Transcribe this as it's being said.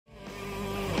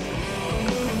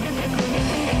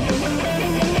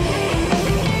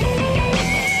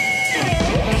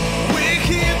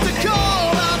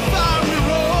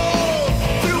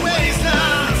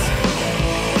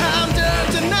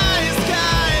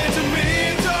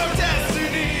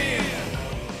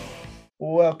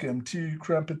Welcome to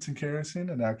Crumpets and Kerosene,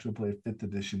 an actual play 5th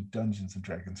edition Dungeons and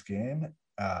Dragons game.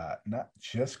 Not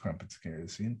just Crumpets and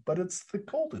Kerosene, but it's the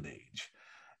Golden Age.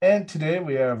 And today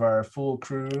we have our full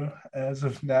crew. As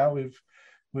of now, we've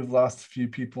lost a few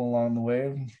people along the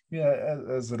way. Yeah,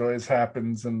 as it always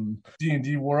happens in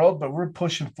D&D world, but we're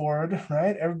pushing forward,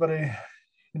 right? Everybody,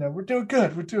 we're doing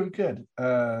good. We're doing good.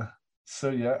 I'm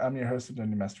your host,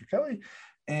 Dungeon Master Kelly.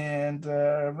 And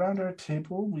around our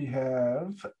table, we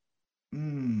have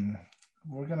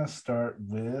we're gonna start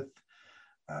with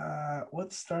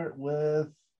let's start with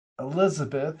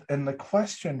Elizabeth. And the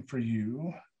question for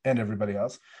you and everybody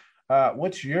else,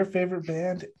 what's your favorite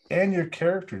band and your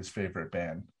character's favorite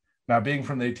band? Now, being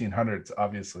from the 1800s,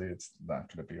 obviously it's not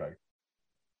gonna be like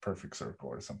Perfect Circle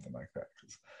or something like that,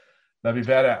 because that'd be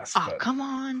badass. Oh, come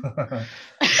on.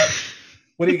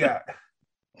 What do you got?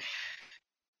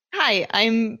 Hi,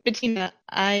 I'm Bettina.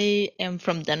 I am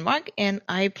from Denmark and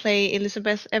I play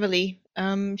Elizabeth Everly.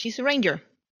 She's a ranger.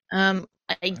 I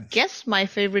Nice. guess my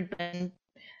favorite band,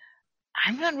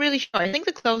 I'm not really sure. I think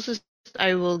the closest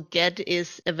I will get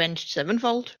is Avenged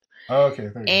Sevenfold. Oh, okay,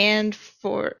 there you go. And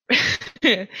for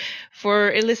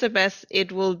for Elizabeth,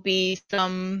 it will be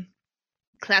some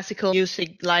classical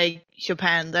music like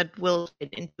Chopin that will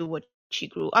fit into what she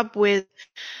grew up with.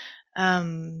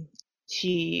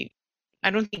 She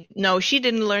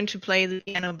didn't learn to play the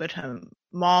piano, but her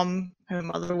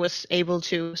mother was able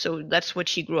to, so that's what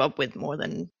she grew up with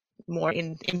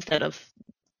instead of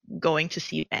going to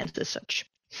see bands as such.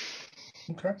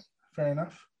 Okay, fair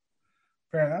enough.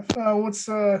 Let's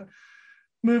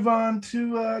move on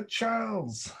to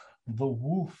Charles the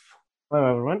Wolf. Hello,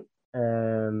 everyone.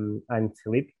 I'm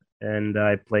Philippe, and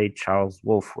I play Charles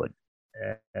Wolfwood,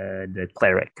 the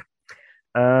cleric.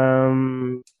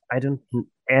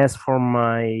 As for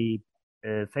my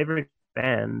favorite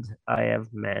band, I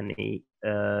have many,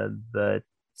 but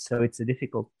so it's a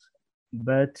difficult.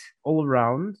 But all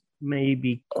around,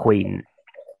 maybe Queen.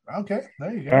 Okay,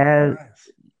 there you go.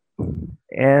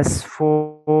 As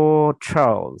for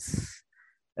Charles,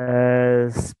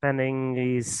 spending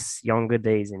his younger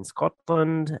days in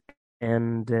Scotland,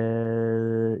 and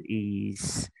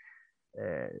he's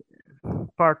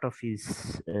part of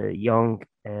his young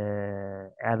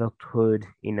adulthood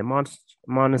in a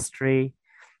monastery,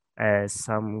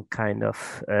 some kind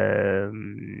of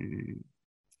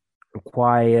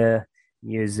choir,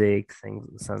 music,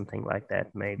 things, something like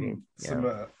that, maybe.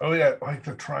 Like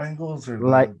the triangles or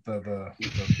like the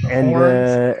and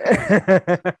horns.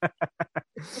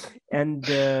 And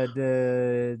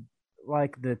the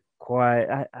like the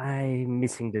choir. I'm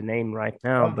missing the name right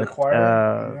now, but the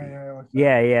choir.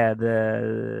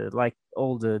 The like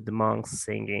all the monks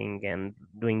singing and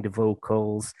doing the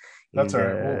vocals. That's all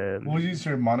right. We'll use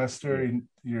your monastery,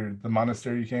 the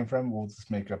monastery you came from. We'll just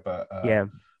make up a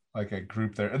like a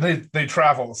group there. And they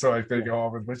travel, so like they go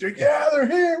over with you. Yeah, they're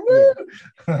here. Woo!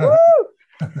 Woo!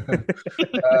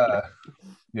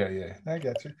 I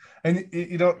get you. And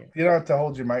you don't have to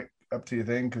hold your mic up to your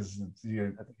thing, because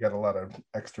you got a lot of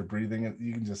extra breathing.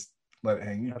 You can just let it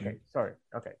hang. Sorry.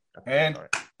 Okay. And sorry.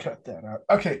 Cut that out.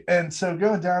 Okay, and so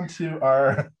going down to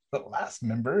our last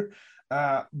member,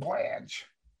 Blanche.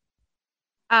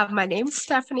 My name's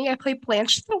Stephanie. I play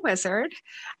Blanche the Wizard.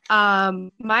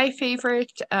 My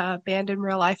favorite band in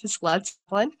real life is Led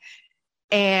Zeppelin.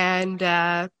 And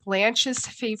Blanche's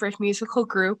favorite musical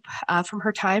group from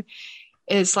her time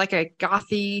is like a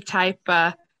gothy type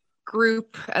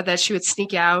group that she would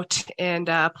sneak out and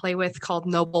play with, called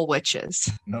Noble Witches.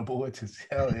 Noble Witches,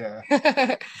 hell yeah.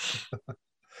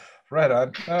 Right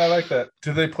on. I like that.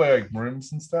 Do they play like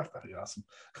brooms and stuff? That'd be awesome.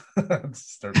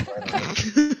 Start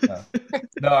playing.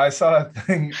 No, I saw a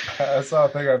thing on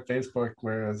Facebook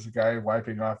where there's a guy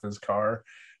wiping off his car.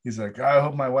 He's like, I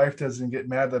hope my wife doesn't get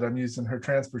mad that I'm using her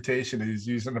transportation. He's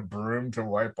using a broom to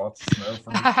wipe off the snow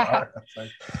from his car. It's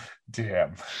like,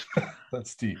 damn,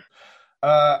 that's deep.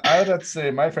 I would have to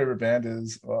say my favorite band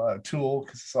is Tool,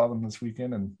 because I saw them this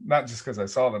weekend, and not just because I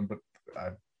saw them, but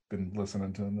I've been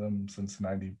listening to them since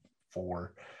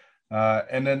 '94.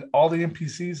 And then all the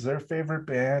NPCs, their favorite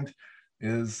band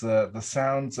is the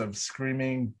sounds of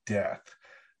screaming death,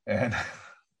 and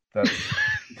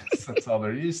that's all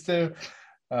they're used to.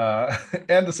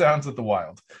 And the sounds of the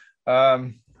wild.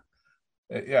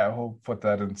 We'll put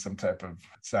that in some type of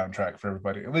soundtrack for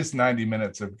everybody. At least 90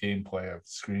 minutes of gameplay of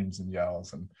screams and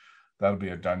yells, and that'll be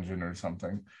a dungeon or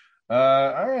something.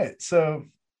 All right, so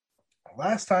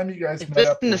last time you guys met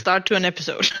up, the start to an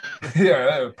episode.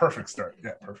 Perfect start.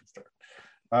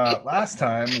 Last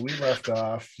time we left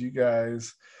off, you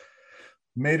guys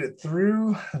made it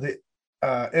through the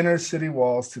inner city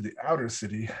walls to the outer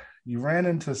city. You ran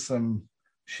into some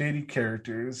shady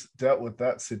characters, dealt with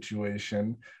that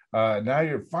situation. Now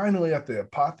you're finally at the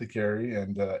apothecary,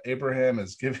 and Abraham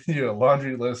is giving you a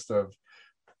laundry list of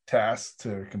tasks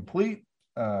to complete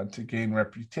to gain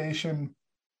reputation,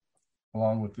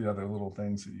 along with the other little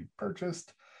things that you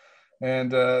purchased.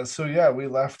 And so, yeah, we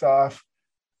left off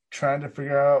trying to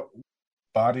figure out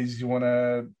bodies you want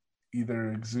to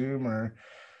either exhume or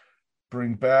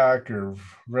bring back or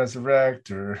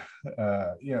resurrect or,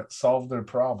 solve their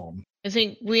problem. I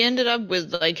think we ended up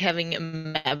with like having a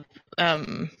map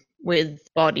with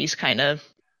bodies kind of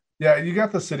Yeah, you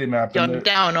got the city map. jotted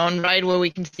down on, right, where we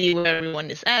can see where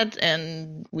everyone is at,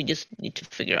 and we just need to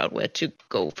figure out where to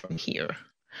go from here.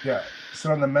 Yeah,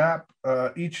 so on the map,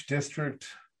 each district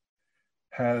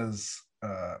has,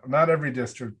 not every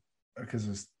district,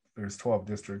 because there's 12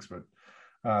 districts, but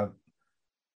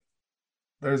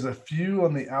there's a few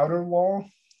on the outer wall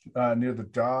near the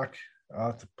dock. I'll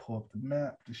have to pull up the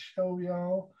map to show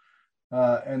y'all.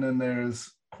 And then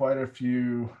there's quite a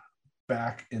few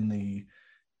back in the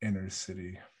inner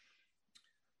city.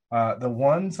 The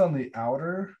ones on the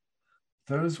outer,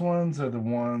 those ones are the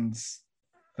ones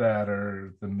that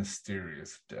are the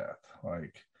mysterious death.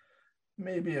 Like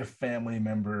maybe a family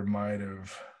member might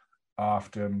have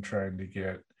offed him trying to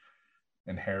get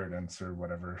inheritance or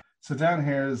whatever. So down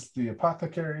here is the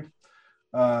apothecary.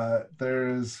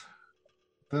 There's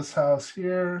this house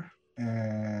here,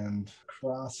 and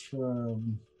across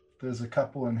from, there's a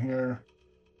couple in here.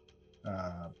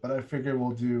 But I figure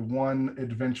we'll do one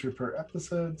adventure per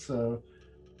episode. So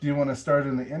do you want to start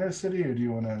in the inner city, or do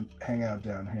you want to hang out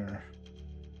down here?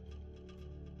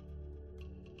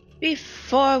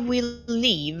 Before we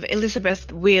leave, Elizabeth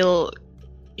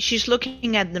she's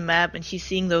looking at the map and she's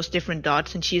seeing those different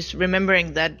dots, and she's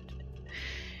remembering that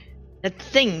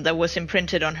thing that was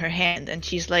imprinted on her hand, and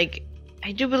she's like,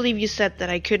 I do believe you said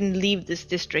that I couldn't leave this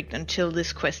district until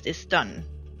this quest is done.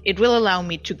 It will allow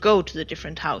me to go to the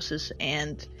different houses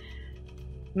and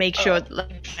make sure,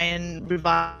 like, try and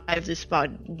revive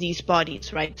these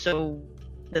bodies, right? So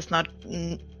there's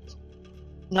nothing's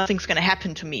gonna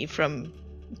happen to me from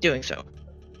doing so.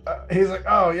 He's like,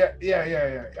 oh yeah.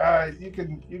 You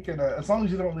can as long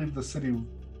as you don't leave the city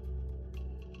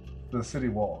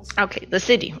walls. Okay, the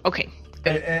city. Okay.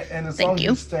 And as long as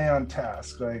you stay on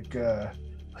task, like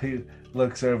he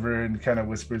looks over and kind of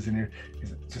whispers in your,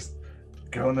 he's like, just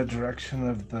go in the direction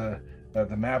of the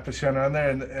map is shown on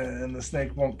there, and the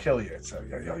snake won't kill you. So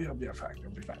you'll be fine.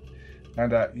 You'll be fine.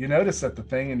 And you notice that the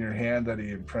thing in your hand that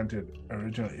he imprinted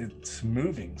originally, it's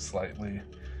moving slightly,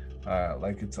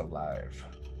 like it's alive.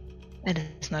 That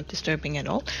is not disturbing at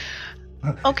all.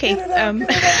 Okay.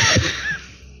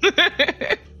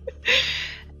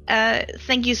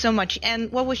 Thank you so much.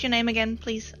 And what was your name again,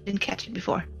 please? I didn't catch it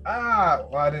before.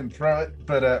 Well, I didn't throw it,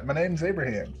 but my name's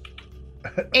Abraham.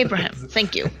 Abraham,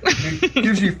 thank you. He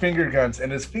gives you finger guns,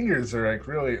 and his fingers are like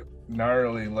really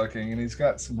gnarly looking, and he's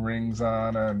got some rings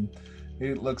on, and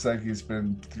he looks like he's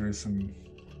been through some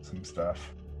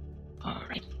stuff. All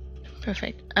right,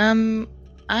 perfect.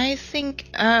 I think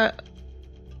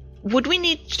would we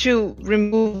need to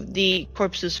remove the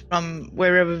corpses from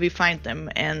wherever we find them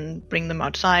and bring them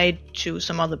outside to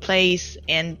some other place?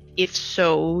 And if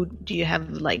so, do you have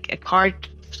like a cart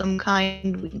of some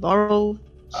kind we can borrow?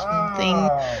 Something?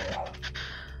 Oh.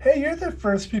 Hey, you're the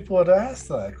first people to ask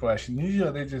that question.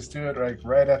 Usually they just do it like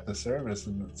right at the service,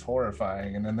 and it's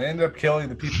horrifying. And then they end up killing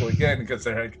the people again because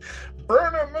they're like,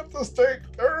 burn him at the stake,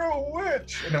 they're a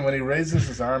witch. And then when he raises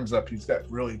his arms up, he's got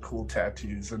really cool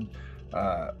tattoos. And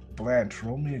Blanche,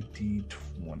 roll me a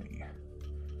d20.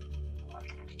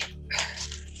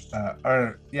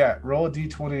 Roll a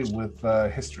d20 with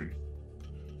history.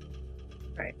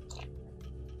 Right.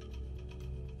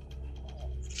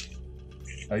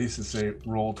 I used to say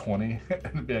roll 20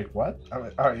 and be like, what? I'm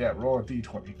like, oh yeah, roll a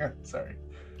d20. Sorry.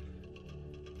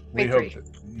 We hope that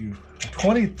you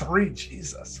 23,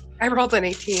 Jesus. I rolled an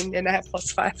 18 and I have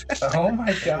 +5. Oh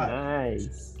my god.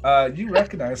 Nice. You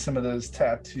recognize some of those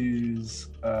tattoos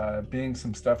being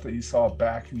some stuff that you saw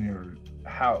back in your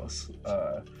house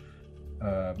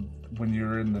when you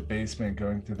were in the basement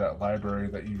going through that library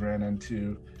that you ran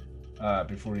into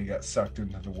before you got sucked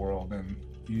into the world. And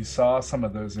you saw some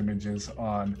of those images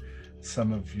on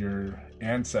some of your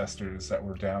ancestors that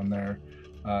were down there.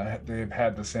 They've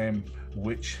had the same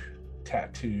witch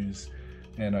tattoos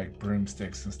and like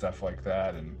broomsticks and stuff like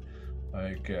that, and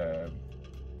like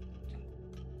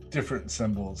different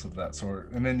symbols of that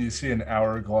sort. And then you see an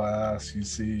hourglass, you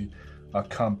see a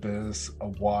compass, a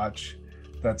watch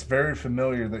that's very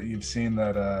familiar that you've seen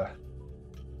that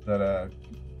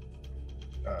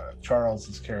Charles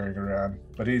is carrying around,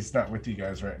 but he's not with you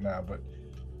guys right now.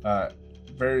 But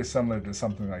very similar to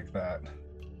something like that.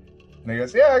 And he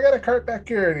goes, "Yeah, I got a cart back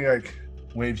here," and he like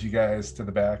waves you guys to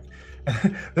the back.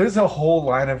 There's a whole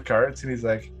line of carts, and he's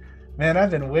like, "Man,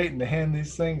 I've been waiting to hand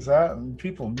these things out, and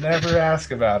people never ask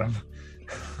about them."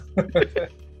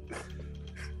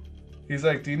 He's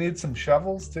like, "Do you need some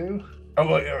shovels too?" Oh,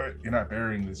 well, you're not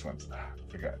burying these ones. I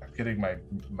forgot. I'm getting my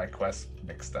quest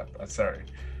mixed up. Sorry.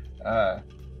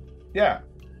 Yeah.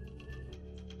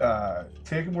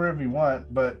 Take them wherever you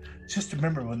want, but just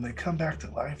remember, when they come back to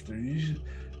life, they're usually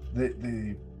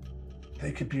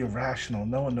they could be irrational.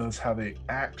 No one knows how they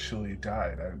actually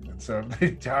died, and so if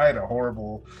they died a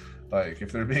horrible, like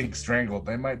if they're being strangled,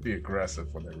 they might be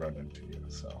aggressive when they run into you.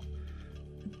 So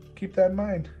keep that in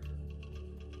mind.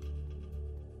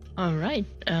 All right.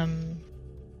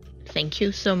 Thank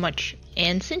you so much.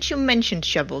 And since you mentioned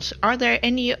shovels, are there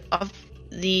any of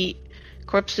the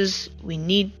corpses we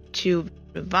need to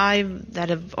revive that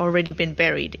have already been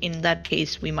buried? In that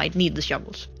case, we might need the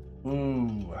shovels.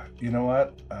 Ooh, you know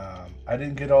what? I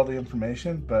didn't get all the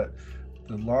information, but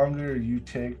the longer you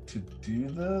take to do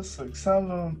this, like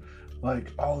some of them,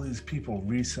 like all these people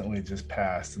recently just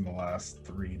passed in the last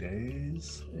 3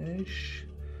 days ish.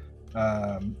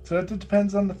 So it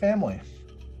depends on the family.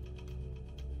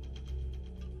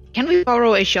 Can we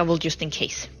borrow a shovel just in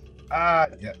case?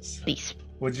 Yes. Please.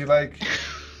 Would you like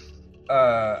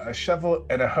a shovel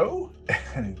and a hoe?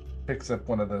 And he picks up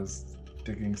one of those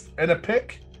diggings and a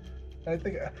pick. I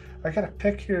think I got a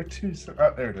pick here too. So,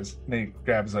 there it is. And he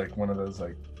grabs like one of those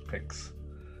like picks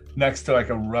next to like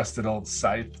a rusted old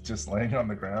scythe just laying on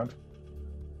the ground.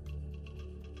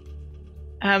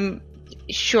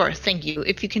 Sure, thank you.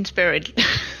 If you can spare it,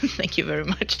 thank you very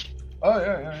much. Oh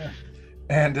yeah.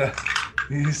 And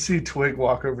you see Twig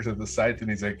walk over to the scythe, and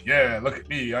he's like, "Yeah, look at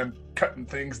me, I'm cutting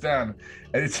things down."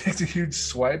 And he takes a huge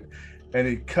swipe, and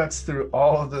he cuts through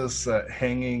all of this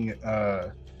hanging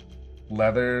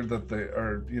leather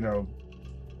that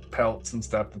pelts and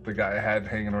stuff that the guy had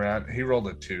hanging around. He rolled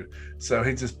it too, so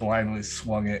he just blindly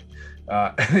swung it,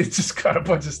 and he just cut a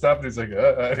bunch of stuff. And he's like,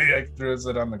 and he like throws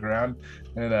it on the ground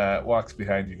and walks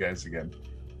behind you guys again.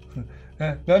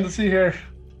 Nothing to see here.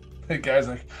 The guy's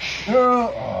like,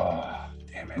 oh,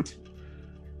 damn it.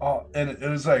 Oh, and it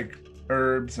was like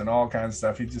herbs and all kinds of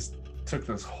stuff. He just took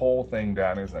this whole thing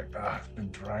down. He's like, I've been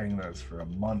drying those for a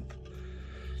month.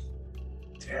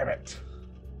 Damn it.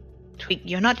 Twig,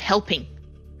 you're not helping.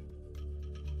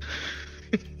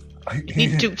 You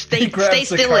need to stay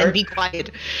still and be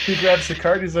quiet. He grabs the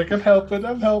cart. He's like, I'm helping.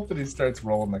 He starts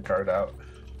rolling the cart out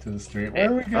to the street.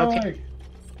 Where are we going?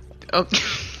 Okay.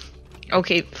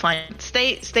 Okay, fine.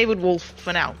 Stay with Wolf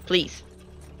for now, please.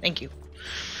 Thank you.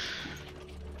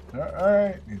 All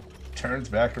right. He turns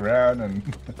back around,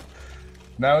 and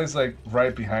now he's like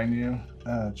right behind you,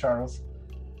 Charles,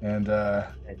 and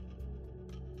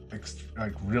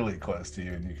like really close to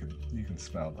you, and you can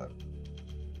smell the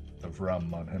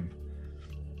rum on him.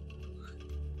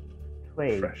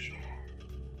 Wait. Fresh.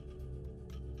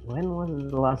 When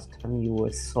was the last time you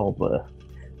were sober?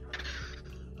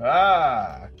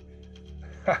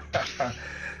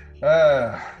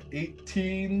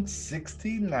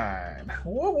 1869.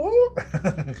 Whoa, whoa.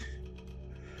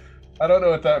 I don't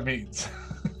know what that means.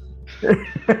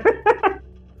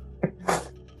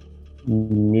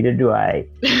 Neither do I.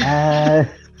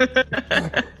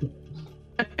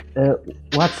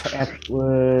 What's up?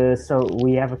 So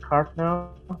we have a cart now?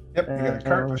 Yep, you got a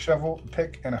cart, a shovel, a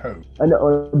pick, and a hoe.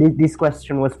 No, this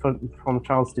question was from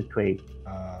Charles to Twig.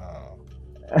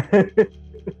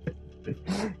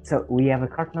 So we have a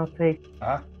cart now, Twig?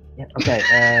 Uh-huh. Yeah,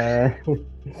 okay. Do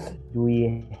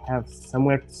we have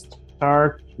somewhere to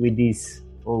start with this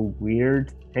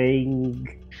weird thing?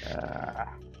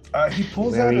 He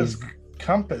pulls out his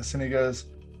compass and he goes,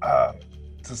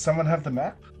 does someone have the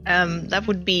map? That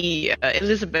would be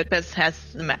Elizabeth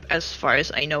has the map as far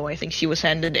as I know. I think she was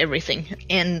handed everything,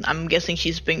 and I'm guessing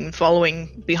she's been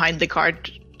following behind the cart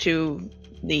to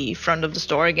the front of the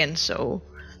store again, so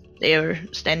they are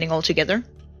standing all together.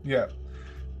 Yeah.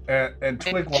 And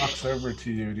Twig walks over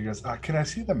to you and he goes, can I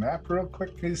see the map real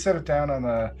quick? Can you set it down on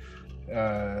the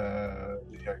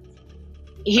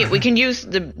Here, we can use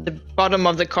the bottom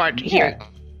of the cart here.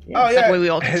 Oh, yeah. That way we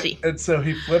all can see. And so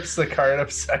he flips the cart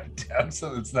upside down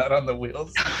so it's not on the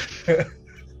wheels.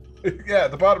 Yeah,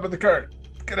 the bottom of the cart.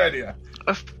 Good idea.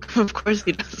 Of course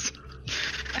he does.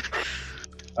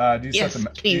 Do you yes, set the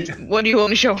please. What do you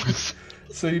want to show us?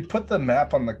 So you put the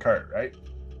map on the cart, right?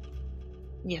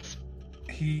 Yes.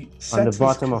 He sets on the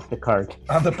bottom of the cart.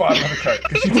 On the bottom of the cart.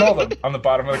 Because you told him on the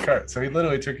bottom of the cart. So he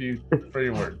literally took you for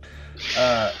your word.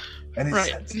 And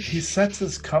he sets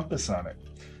his compass on it.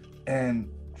 And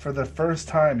for the first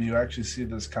time, you actually see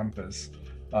this compass,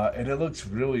 and it looks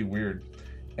really weird.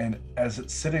 And as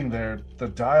it's sitting there, the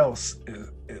dial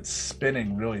it's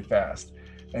spinning really fast,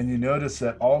 and you notice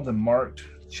that all the marked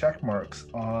check marks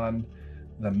on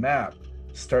the map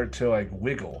start to like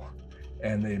wiggle,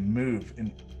 and they move,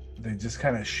 and they just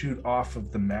kind of shoot off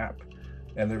of the map,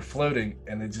 and they're floating,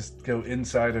 and they just go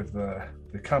inside of the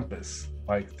compass,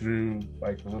 like through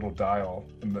like the little dial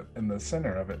in the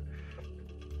center of it.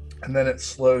 And then it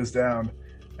slows down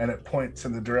and it points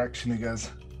in the direction. He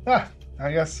goes, I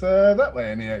guess that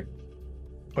way. And he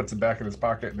puts it back in his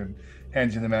pocket and then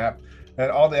hands you the map.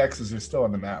 And all the X's are still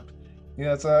on the map.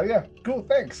 It's yeah, cool,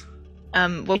 thanks.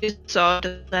 What we saw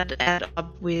that add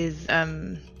up with,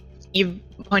 you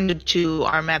pointed to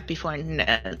our map before, and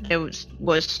there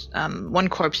was one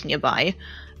corpse nearby.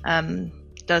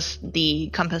 Does the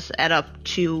compass add up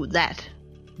to that?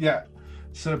 Yeah.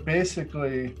 So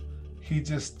basically, he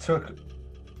just took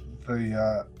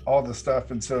the all the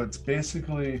stuff, and so it's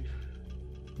basically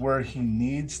where he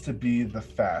needs to be the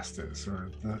fastest, or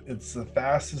it's the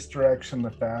fastest direction,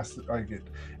 the fastest, like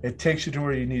it takes you to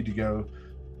where you need to go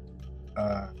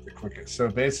the quickest. So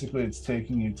basically, it's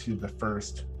taking you to the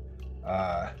first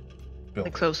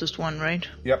building. The closest one, right?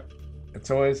 Yep. It's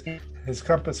always, his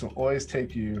compass will always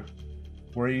take you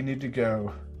where you need to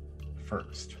go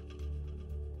first,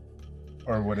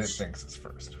 or what it thinks is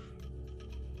first.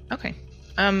 Okay.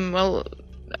 Well,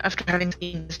 after having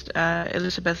seen this,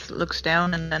 Elizabeth looks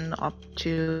down and then up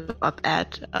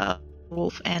at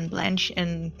Wolf and Blanche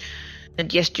and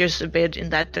gestures a bit in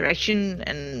that direction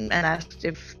and asks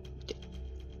if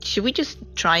should we just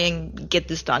try and get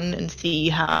this done and see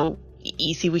how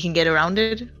easy we can get around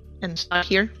it and start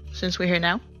here since we're here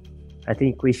now. I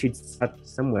think we should start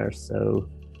somewhere, so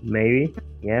maybe,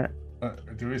 yeah.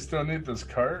 Do we still need this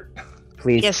cart?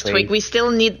 Please, yes, Twig, we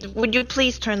still need... Would you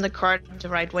please turn the cart the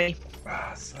right way?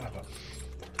 Son of a...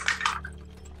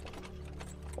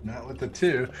 Not with the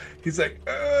two. He's like,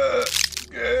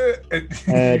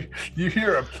 and you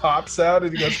hear a pop sound,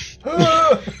 and he goes,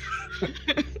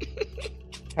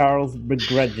 Charles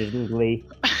begrudgingly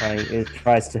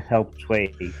tries to help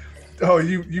Twig. Oh,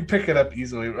 you pick it up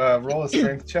easily. Roll a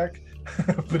strength check.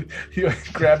 But he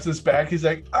grabs his back. He's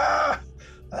like, ah!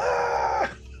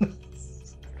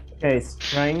 Okay,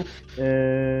 strength.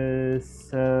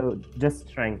 So just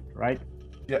strength, right?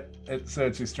 Yeah. So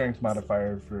it's your strength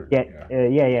modifier for.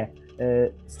 Yeah.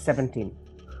 17.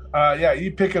 Yeah,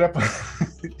 you pick it up.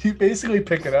 You basically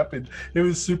pick it up, and it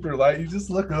was super light. You just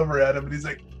look over at him, and he's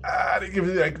like, and he gives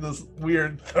you like this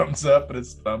weird thumbs up, and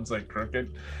his thumb's like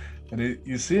crooked. And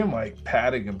you see him like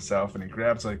patting himself, and he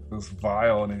grabs like this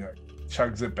vial, and he like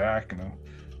chugs it back, and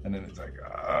then it's like,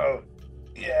 oh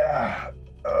yeah,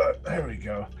 there we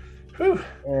go. Whew.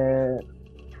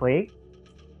 Twig?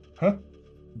 Huh?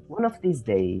 One of these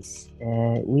days,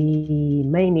 we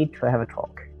may need to have a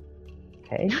talk.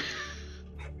 Okay?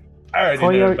 I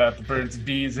already know about the birds and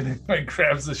bees, and he like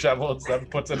grabs the shovel and stuff,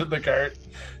 puts it in the cart,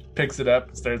 picks it up,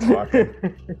 and starts walking.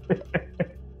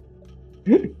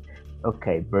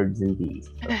 Okay, birds and bees.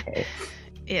 Okay.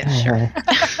 Yeah, sure.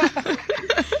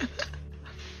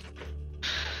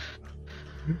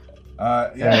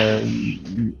 Yeah.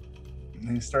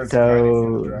 He starts riding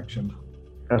in the direction.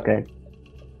 Okay.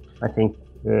 I think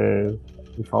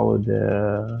we followed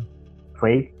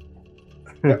Twig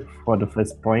for the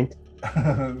first point.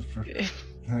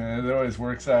 It always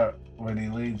works out when he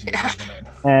leads you, doesn't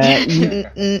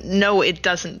it? No, it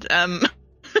doesn't.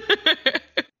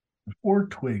 Before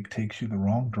Twig takes you the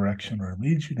wrong direction or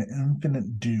leads you to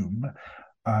infinite doom,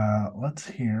 let's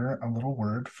hear a little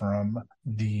word from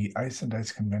the Ice and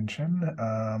Dice convention.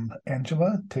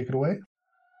 Angela, take it away.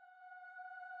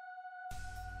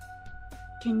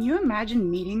 Can you imagine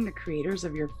meeting the creators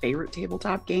of your favorite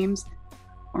tabletop games?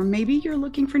 Or maybe you're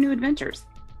looking for new adventures?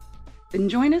 Then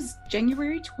join us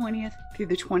January 20th through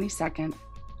the 22nd,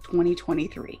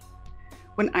 2023,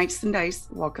 when Ice and Dice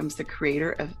welcomes the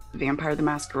creator of Vampire the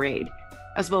Masquerade,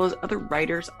 as well as other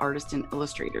writers, artists, and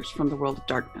illustrators from the world of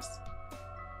darkness.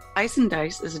 Ice and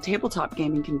Dice is a tabletop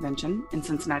gaming convention in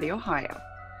Cincinnati, Ohio,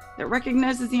 that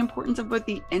recognizes the importance of both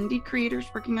the indie creators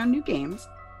working on new games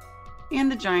and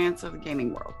the giants of the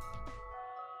gaming world.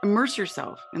 Immerse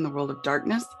yourself in the world of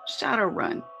darkness,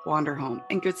 Shadowrun, Wanderhome,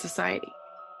 and Good Society.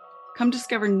 Come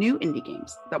discover new indie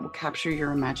games that will capture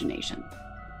your imagination.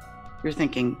 You're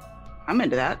thinking, I'm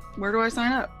into that. Where do I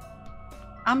sign up?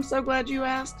 I'm so glad you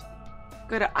asked.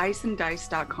 Go to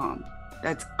iceanddice.com.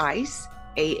 That's ice,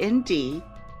 A-N-D,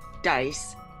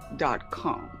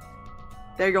 dice.com.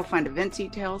 There you'll find event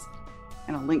details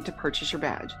and a link to purchase your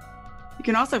badge. You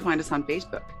can also find us on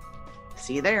Facebook.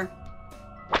 See you there.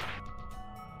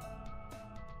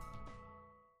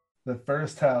 the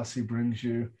first house he brings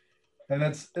you, and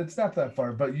it's not that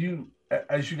far, but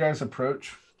as you guys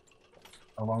approach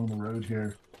along the road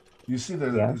here, you see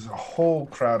there's a whole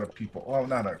crowd of people. Well,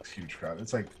 not a huge crowd.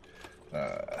 It's like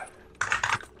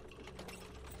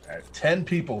 10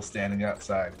 people standing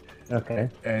outside. Okay.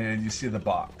 And you see the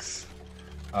box,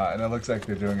 and it looks like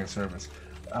they're doing a service.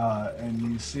 And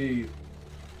you see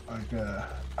like a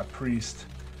priest.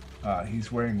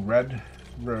 He's wearing red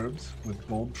robes with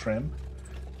gold trim,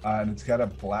 and it's got a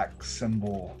black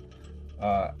symbol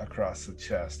across the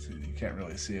chest. You can't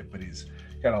really see it, but he's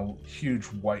got a huge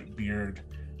white beard,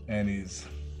 and he's,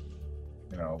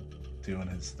 doing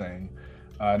his thing.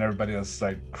 And everybody else is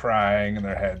like crying and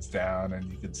their heads down,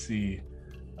 and you can see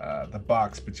the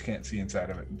box, but you can't see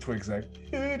inside of it. And Twig's like,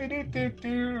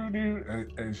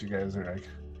 as you guys are like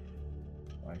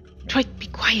Twig, be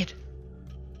quiet.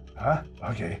 Huh?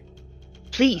 Okay.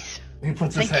 Please. He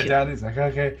puts his head down. He's like,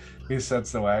 okay. He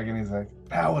sets the wagon. He's like,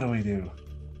 now what do we do?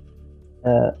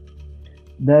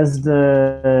 Does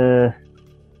the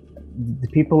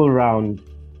people around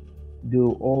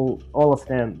do all of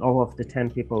the 10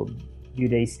 people?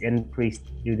 And priest,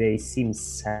 do they seem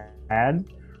sad?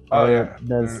 Or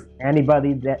does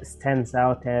anybody that stands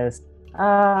out as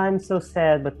I'm so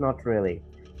sad, but not really?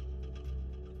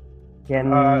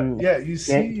 You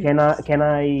see. Can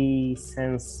I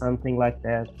sense something like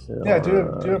that? Yeah,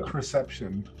 do a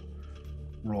perception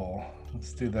roll.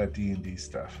 Let's do that D&D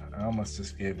stuff. I almost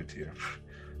just gave it to you.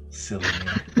 Silly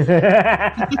me.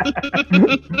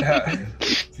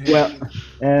 Well,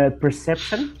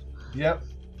 perception. Yep.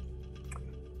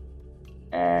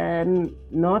 And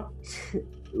not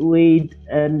with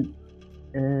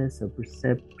so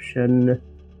perception.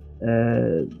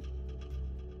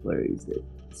 Where is it?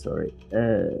 Sorry.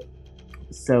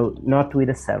 So not with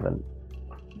a 7.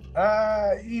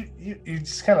 You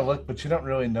just kind of look, but you don't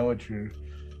really know what you're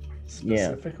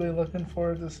specifically looking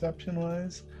for deception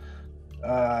wise.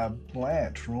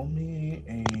 Blanche, roll me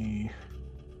a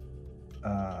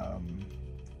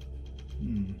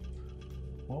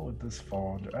what would this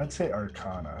fall under? I'd say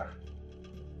Arcana.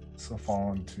 This will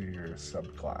fall into your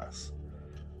subclass.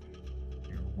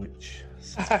 Your witch.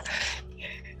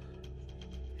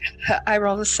 I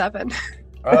rolled a 7.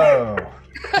 Oh,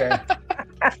 okay.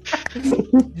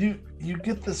 You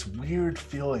get this weird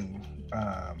feeling.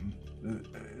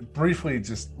 Briefly,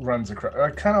 just runs across,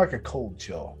 kind of like a cold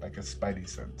chill, like a spidey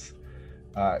sense.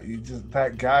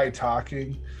 That guy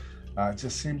talking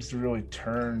just seems to really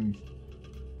turn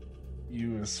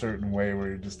you a certain way where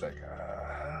you're just like,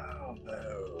 oh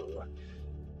no.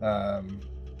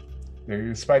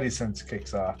 Your spidey sense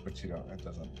kicks off, but it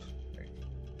doesn't.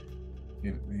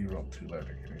 You rolled too low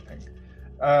or anything.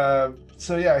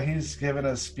 So yeah, he's giving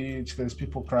a speech. There's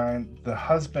people crying. The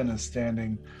husband is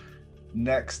standing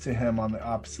next to him on the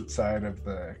opposite side of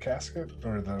the casket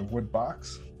or the wood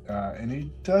box, and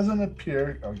he doesn't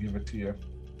appear. I'll give it to you.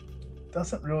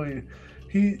 Doesn't really.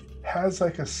 He has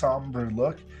like a somber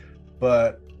look,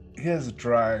 but he has a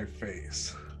dry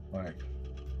face. Like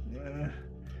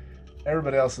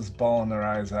everybody else is bawling their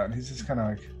eyes out, and he's just kind of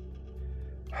like,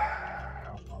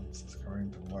 how long is this going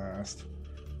to last?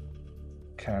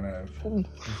 Kind of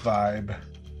vibe.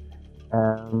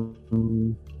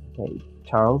 Okay.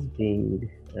 Charles, being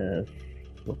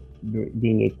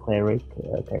a cleric,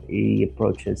 he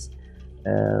approaches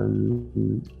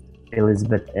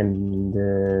Elizabeth and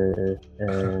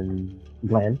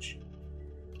Blanche.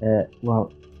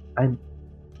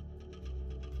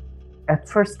 At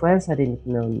first glance, I didn't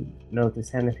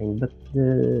notice anything, but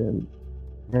the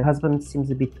husband seems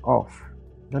a bit off,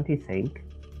 don't you think?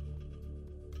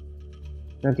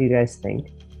 Don't you guys think?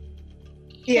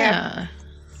 Yeah.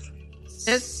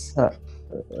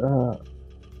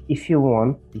 If you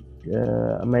want,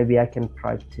 maybe I can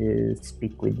try to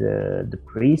speak with the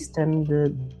priest and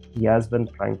the husband,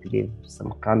 trying to give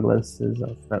some condolences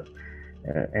of that,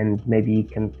 and maybe you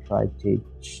can try to.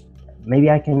 Maybe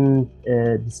I can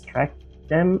distract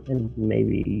them, and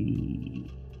maybe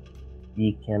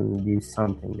you can do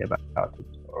something about it.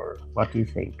 Or what do you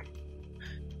think?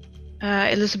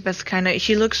 Elizabeth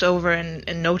she looks over and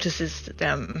notices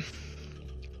them.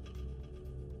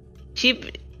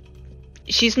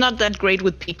 She's not that great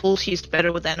with people. She's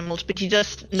better with animals, but she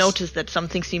does notice that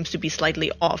something seems to be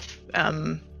slightly off.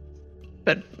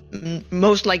 But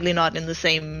most likely not in the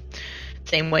same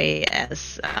way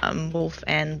as Wolf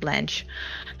and Blanche.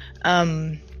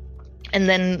 And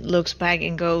then looks back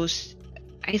and goes,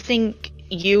 I think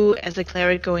you as a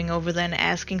cleric going over there and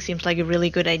asking seems like a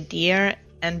really good idea.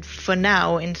 And for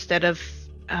now, instead of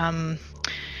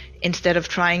instead of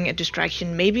trying a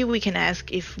distraction, maybe we can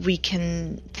ask if we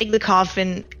can take the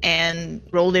coffin and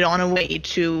roll it on away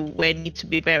to where it needs to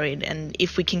be buried. And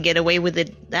if we can get away with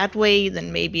it that way,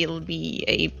 then maybe it'll be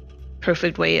a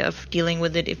perfect way of dealing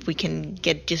with it if we can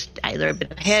get just either a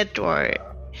bit ahead or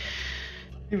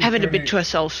have it a bit to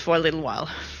ourselves for a little while.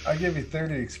 I give you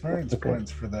 30 experience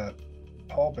points for that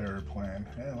pallbearer plan.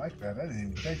 I like that. I didn't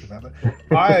even think about that.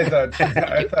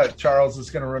 I thought Charles was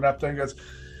going to run up there and goes,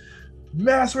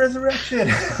 mass resurrection.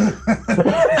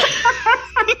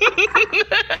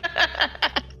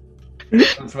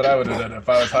 That's what I would have done if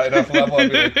I was high enough level. I'd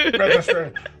be like,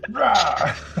 register.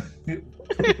 Rah!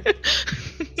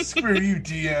 Screw you,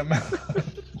 DM.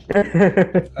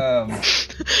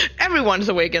 Everyone's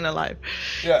awake and alive.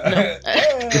 Yeah. No.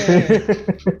 Hey!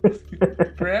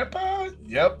 Grandpa?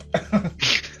 Yep.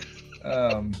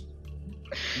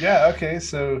 Yeah, okay,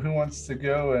 so who wants to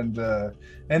go and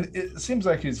it seems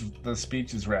like the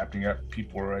speech is wrapping up.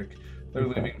 People are like, they're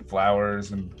leaving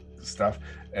flowers and stuff,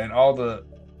 and all the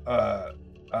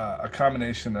a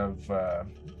combination of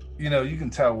you can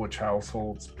tell which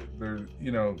households they're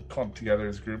clumped together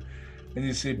as a group, and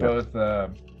you see both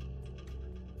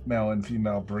male and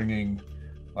female bringing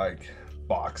like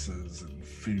boxes and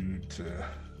food to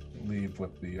leave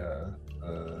with the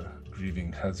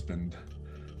grieving husband.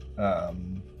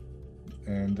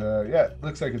 It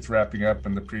looks like it's wrapping up,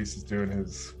 and the priest is doing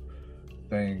his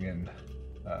thing,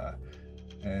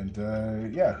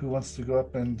 who wants to go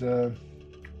up and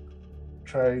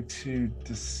try to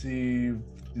deceive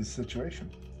the situation?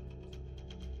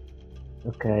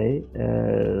 Okay.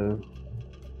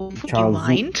 Would Charles, you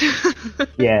mind?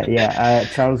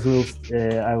 Charles will.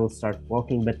 I will start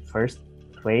walking, but first,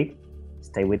 Twig,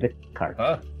 stay with the cart.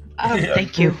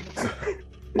 Thank you.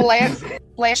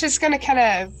 Blanche is going to kind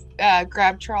of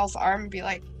grab Charles' arm and be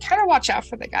like, kind of watch out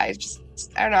for the guy. Just,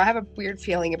 I don't know, I have a weird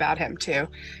feeling about him too.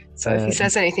 So if he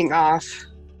says anything off.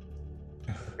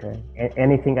 Okay.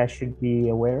 Anything I should be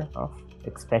aware of?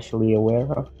 Especially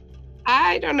aware of?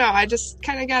 I don't know. I just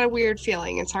kind of got a weird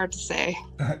feeling. It's hard to say.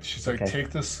 She's like,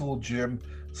 take this soul gem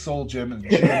and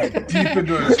jam it deep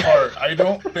into his heart. I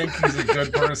don't think he's a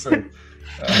good person.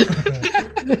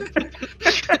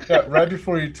 Right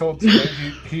before you told today,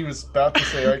 he was about to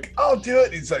say like, I'll do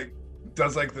it. He's like,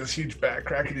 does like this huge back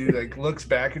crack, and he like looks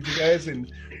back at you guys,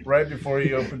 and right before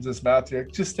he opens his mouth, you're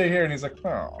like, just stay here. And he's like,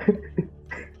 oh.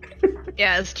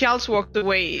 Yeah, as Charles walked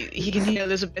away, he can hear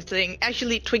Elizabeth saying,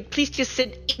 actually, Twig, please just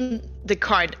sit in the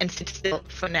cart and sit still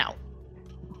for now.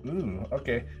 Ooh,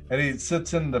 okay. And he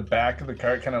sits in the back of the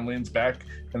cart, kind of leans back,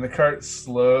 and the cart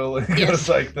slowly goes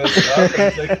like this up.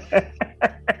 And he's like,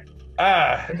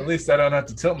 at least I don't have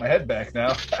to tilt my head back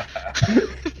now.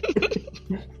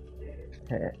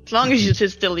 As long as you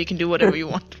sit still, you can do whatever you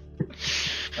want.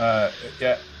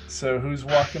 So who's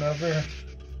walking over?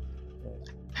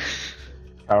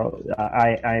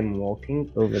 I'm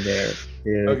walking over there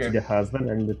to the husband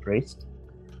and the priest.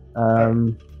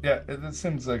 It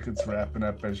seems like it's wrapping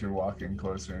up as you're walking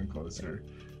closer and closer.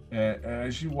 And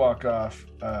as you walk off,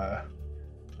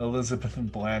 Elizabeth and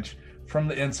Blanche, from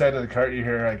the inside of the cart, you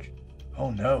hear like, oh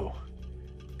no,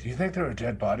 do you think there were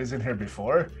dead bodies in here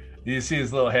before? You see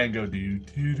his little hand go do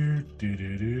do do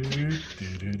do do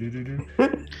do do do.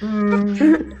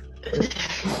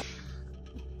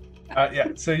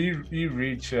 So you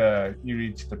reach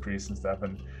the priest and stuff,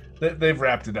 and they've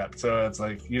wrapped it up. So it's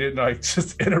like you didn't like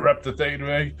just interrupt the thing and be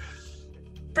like,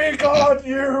 "Be gone,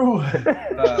 you!"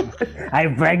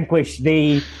 I vanquish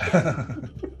thee.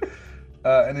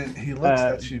 And he looks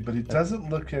at you, but he doesn't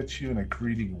look at you in a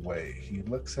greeting way. He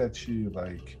looks at you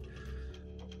like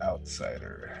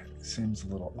outsider. He seems a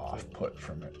little off-put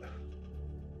from it.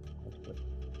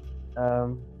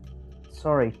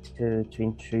 Sorry to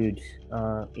intrude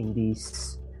in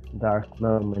this dark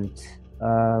moment.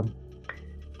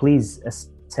 Please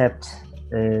accept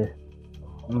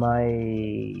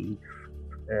my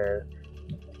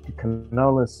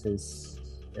condolences.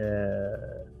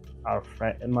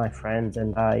 My friends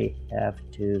and I have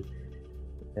to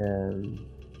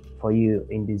for you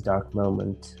in this dark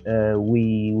moment.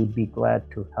 We would be glad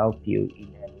to help you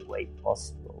in any way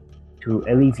possible to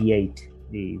alleviate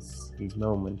this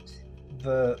moment.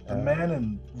 The man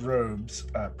in robes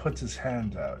puts his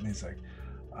hand out and he's like,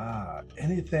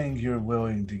 anything you're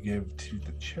willing to give to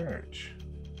the church,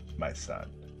 my son,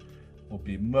 will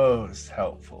be most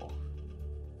helpful.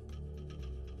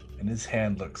 And his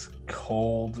hand looks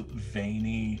cold,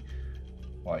 veiny,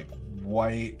 like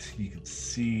white. You can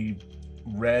see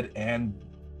red and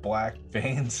black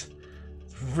veins.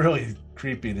 It's really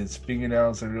creepy. And his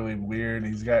fingernails are really weird.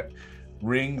 He's got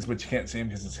rings, but you can't see him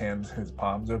because his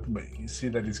palm's open. But you see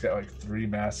that he's got like 3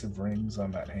 massive rings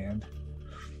on that hand.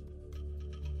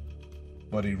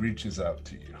 But he reaches out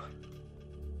to you.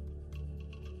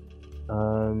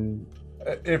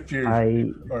 If you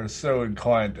are so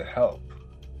inclined to help,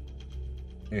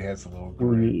 he has a little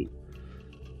grin.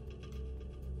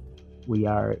 We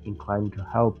are inclined to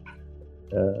help,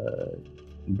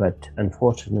 but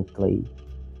unfortunately,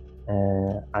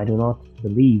 I do not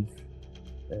believe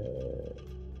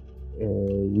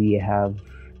we have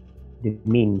the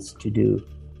means to do.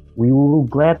 We will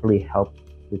gladly help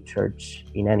the church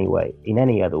in any way, in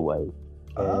any other way.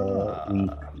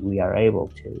 We are able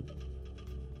to.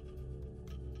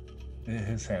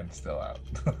 His hand's still out.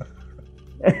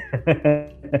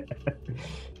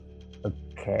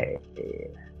 Okay.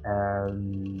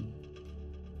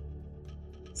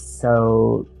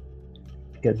 So,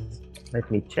 because let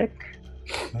me check.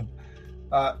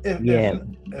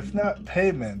 If not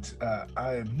payment,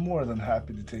 I am more than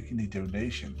happy to take any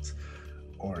donations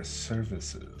or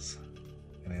services.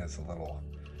 And he has a little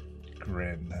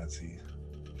grin as he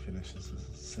finishes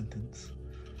his sentence.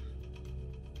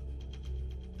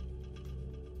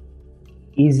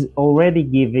 He's already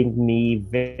giving me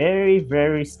very,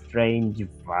 very strange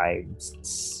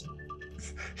vibes.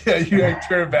 Yeah, you like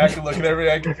turn back and look at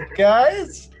everybody like,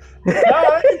 guys.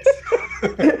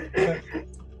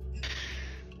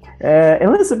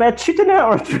 Elizabeth, shoot an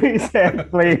arrow through his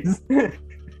head, please.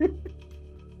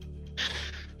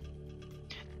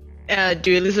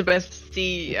 Do Elizabeth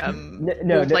see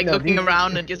looking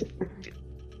around and just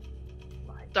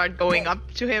start going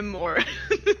up to him, or?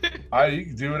 You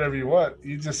can do whatever you want.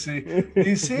 You just see that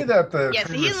the yes,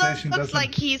 conversation he looks doesn't...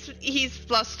 like he's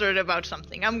flustered about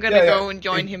something. I'm gonna go and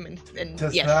join him. And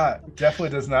definitely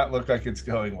does not look like it's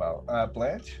going well.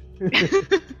 Blanche.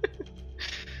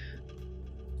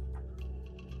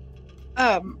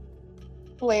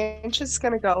 Blanche is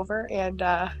gonna go over and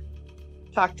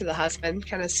talk to the husband,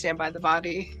 kind of stand by the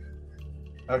body.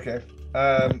 Okay.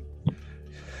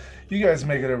 You guys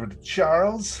make it over to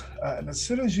Charles, and as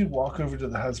soon as you walk over to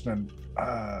the husband,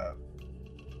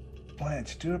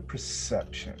 Blanche, do a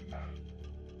perception.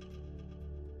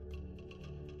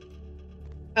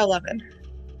 11.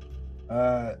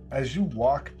 As you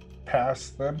walk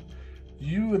past them,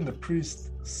 you and the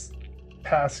priest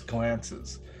pass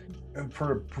glances, and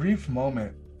for a brief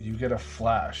moment, you get a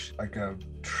flash, like a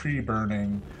tree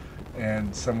burning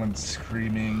and someone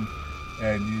screaming,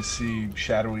 and you see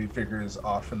shadowy figures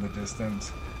off in the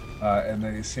distance, and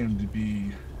they seem to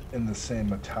be in the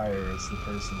same attire as the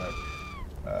person that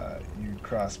you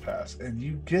cross past. And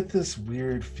you get this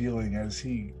weird feeling as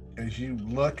you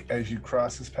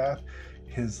cross his path,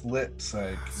 his lips,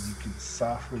 like, you can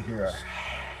softly hear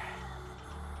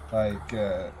a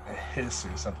hiss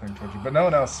or something towards you, but no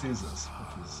one else sees this,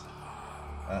 which is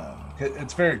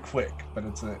it's very quick, but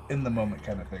it's a in the moment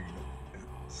kind of thing.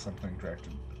 It's something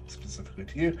directed specifically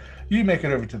to you. You make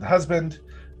it over to the husband,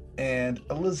 and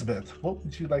Elizabeth, what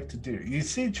would you like to do? You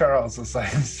see Charles is like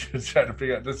just trying to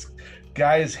figure out, this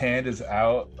guy's hand is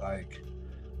out, like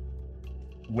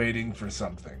waiting for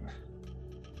something.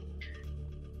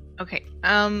 Okay.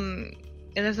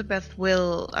 Elizabeth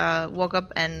will walk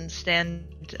up and stand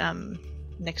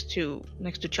next to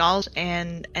Charles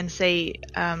and say,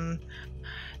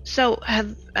 so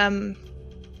have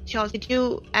Charles, did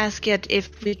you ask yet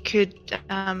if we could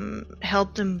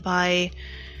help them by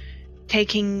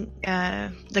taking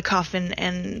the coffin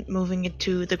and moving it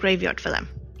to the graveyard for them?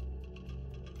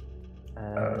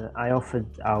 I offered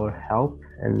our help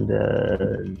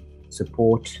and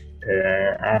support.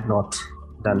 I have not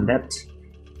done that,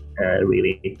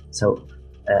 really. So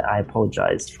I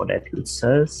apologize for that, good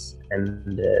sirs,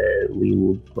 and we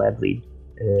will gladly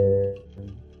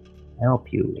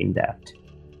help you in that.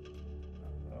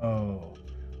 Oh,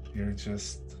 you're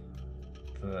just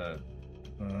the...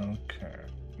 Okay.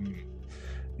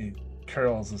 He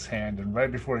curls his hand, and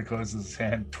right before he closes his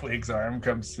hand, Twig's arm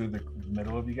comes through the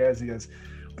middle of you guys. He goes,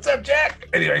 "What's up, Jack?"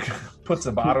 And he puts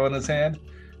a bottle in his hand.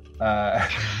 And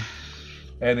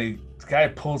the guy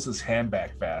pulls his hand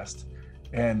back fast,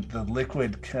 and the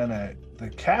liquid the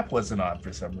cap wasn't on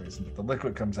for some reason, but the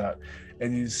liquid comes out,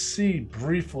 and you see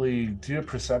briefly, do a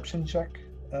perception check,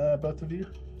 both of you.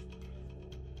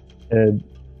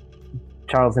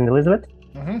 Charles and Elizabeth?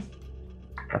 Mm-hmm.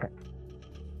 Okay.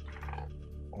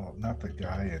 Well, not the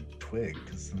guy in Twig,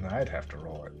 because then I'd have to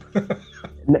roll it.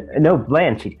 No,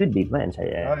 Blanche. It could be Blanche.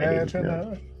 I didn't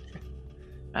know.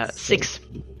 6.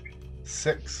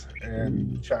 6.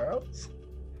 And Charles?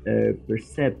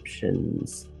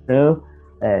 Perceptions. So,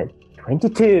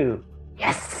 22.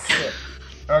 Yes!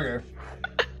 Okay.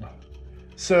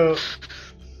 So,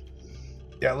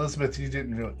 Yeah, Elizabeth, you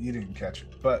didn't catch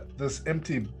it, but this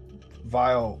empty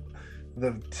vial,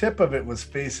 the tip of it was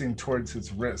facing towards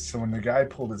his wrist. So when the guy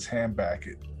pulled his hand back,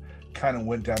 it kind of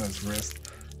went down his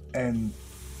wrist. And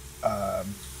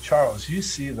Charles, you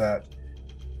see that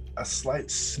a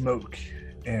slight smoke,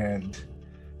 and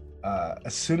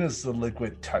as soon as the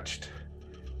liquid touched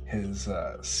his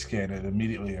skin, it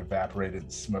immediately evaporated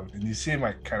and smoked. And you see him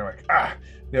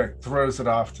throws it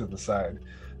off to the side.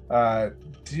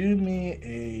 Do me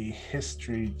a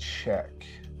history check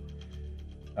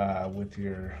with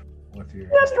your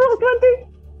Natural 20.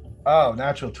 Oh,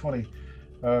 natural 20.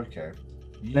 Okay.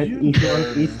 But if you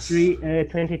want history,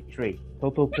 23.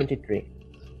 Total 23.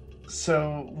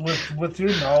 So with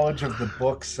your knowledge of the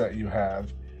books that you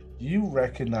have, you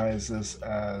recognize this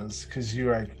as, because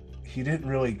you're like, he didn't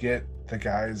really get the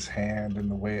guy's hand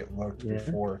and the way it looked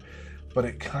before, but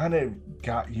it kind of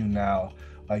got you now.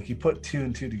 Like you put 2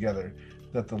 and 2 together,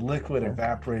 that the liquid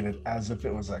evaporated as if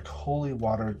it was like holy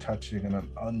water touching an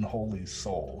unholy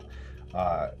soul.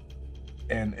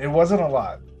 And it wasn't a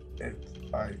lot.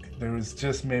 There was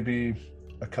just maybe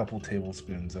a couple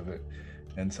tablespoons of it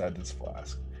inside this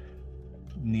flask,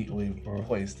 neatly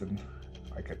placed in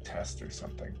like a test or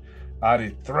something. He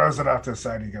throws it off to the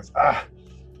side. And he goes,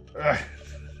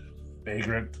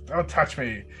 vagrant, don't touch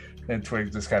me. And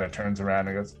Twig just kind of turns around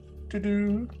and goes,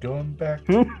 doo-doo, going back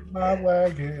to my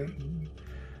wagon.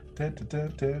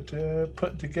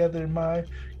 Put together my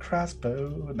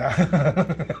crossbow.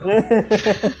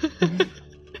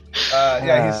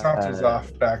 He saunters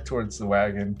off back towards the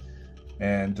wagon.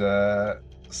 And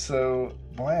so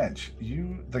Blanche,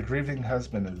 the grieving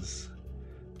husband, is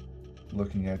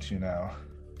looking at you now.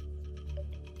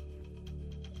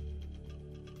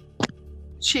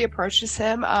 She approaches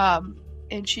him,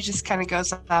 and she just kind of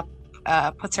goes up,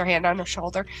 puts her hand on her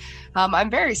shoulder.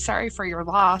 I'm very sorry for your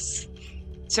loss.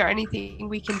 Is there anything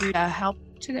we can do to help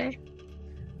today?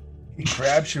 He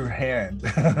grabs your hand.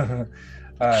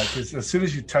 Because as soon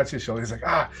as you touch his shoulder, he's like,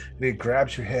 and he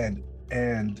grabs your hand.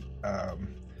 And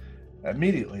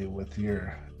immediately, with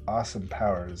your awesome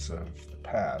powers of the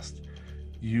past,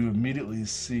 you immediately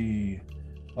see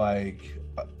like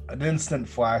an instant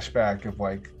flashback of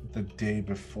like the day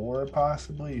before,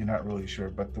 possibly. You're not really sure,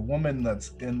 but the woman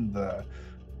that's in the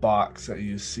box that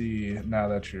you see now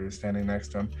that you're standing next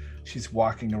to him, she's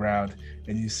walking around,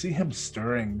 and you see him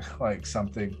stirring like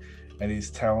something, and he's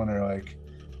telling her like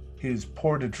he's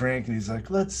poured a drink, and he's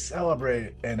like, let's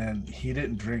celebrate. And then he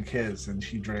didn't drink his, and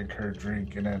she drank her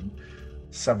drink, and then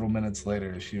several minutes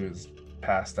later she was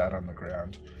passed out on the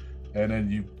ground. And then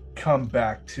you come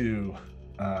back to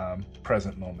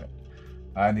present moment,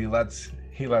 and he lets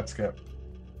go.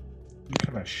 You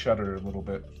kind of shudder a little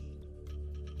bit.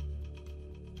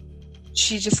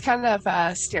 She just kind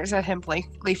of stares at him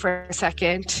blankly for a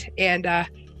second, and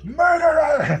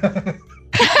murderer.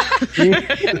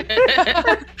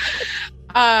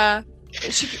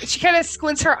 She kind of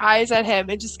squints her eyes at him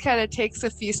and just kind of takes a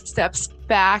few steps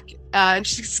back, and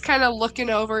she's kind of looking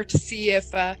over to see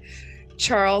if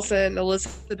Charles and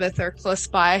Elizabeth are close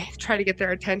by, try to get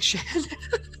their attention.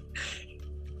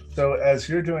 So as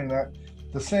you're doing that,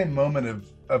 the same moment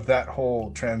of that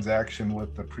whole transaction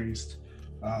with the priest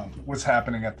was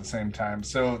happening at the same time.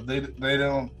 So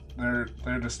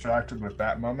they're distracted with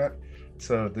that moment.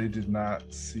 So they did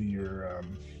not see your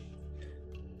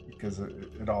because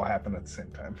it all happened at the same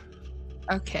time.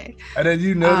 Okay. And then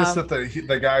you notice that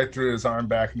the guy threw his arm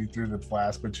back and he threw the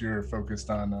flask, but you're focused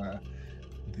on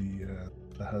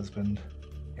the husband.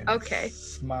 And okay. He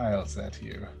smiles at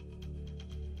you.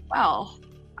 Well,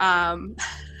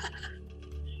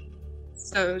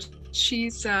 so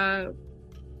she's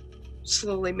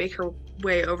slowly make her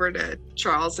way over to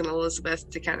Charles and Elizabeth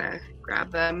to kind of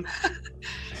grab them.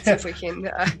 See if we can.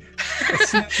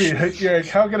 You're like,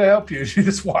 how can I help you? You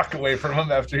just walk away from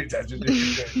him after he touches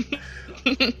you.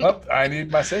 Well, I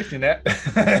need my safety net.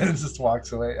 And just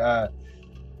walks away.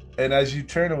 And as you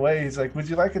turn away, he's like, "Would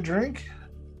you like a drink?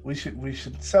 We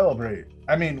should celebrate.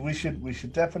 I mean, we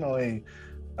should definitely."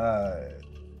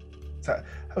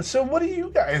 So what are you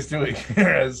guys doing here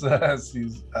as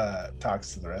he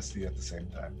talks to the rest of you at the same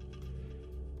time?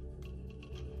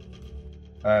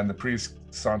 And the priest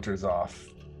saunters off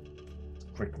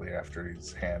quickly after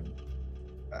his hand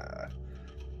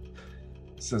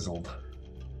sizzled.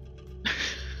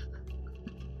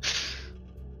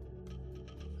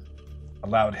 A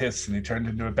loud hiss, and he turned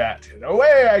into a bat.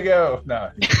 Away I go!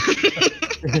 No.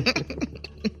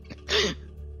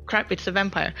 Crap, it's a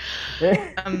vampire.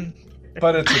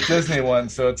 But it's a Disney one,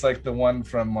 so it's like the one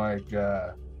from like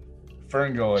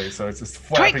Ferngully, so it's just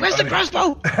flapping. Wait, where's the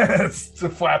crossbow? It's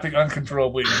flapping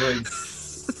uncontrollably. Doing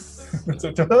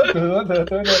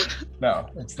No,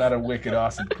 it's not a wicked,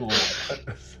 awesome, cool.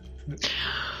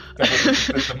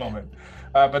 Definitely at the moment.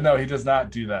 But no, he does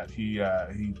not do that. He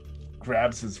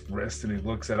grabs his wrist and he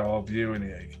looks at all of you and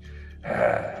he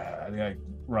like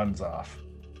runs off.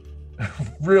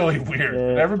 Really weird.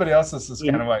 And everybody else is just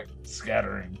kind of like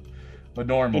scattering. But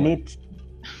normally.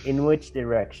 In which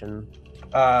direction?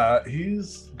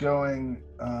 He's going.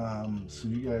 So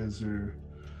you guys are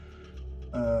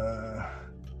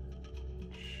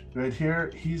right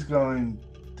here. He's going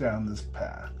down this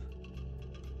path.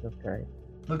 Okay.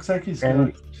 Looks like he's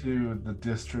going to the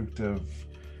district of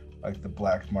like the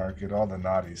black market, all the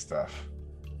naughty stuff.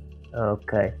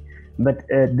 Okay. But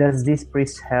does this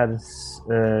priest has?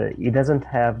 He doesn't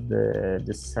have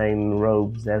the same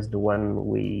robes as the one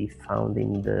we found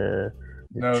in the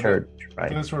church, right?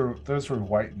 Those were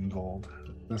white and gold.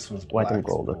 This was black white and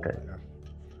gold. Okay.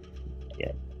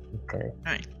 Yeah. Okay.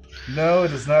 All right. No,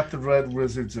 it is not the Red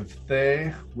Wizards of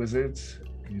Thay. Wizards,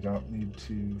 you don't need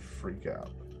to freak out.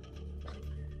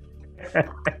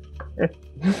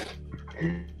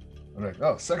 I'm like,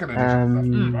 oh, second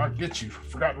edition. I'll get you.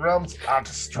 Forgotten Realms, I'll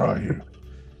destroy you.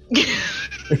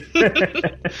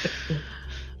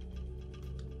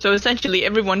 So essentially,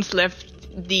 everyone's left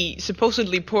the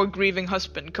supposedly poor grieving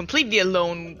husband completely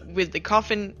alone with the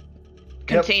coffin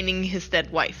containing his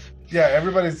dead wife. Yeah,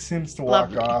 everybody seems to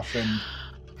walk Lovely. off, and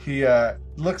he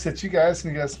looks at you guys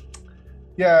and he goes,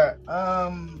 yeah,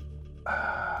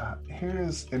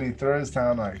 here's, and he throws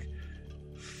down like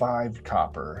 5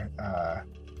 copper.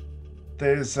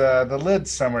 There's the lid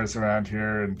somewhere's around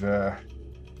here, and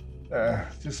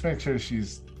just make sure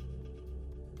she's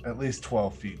at least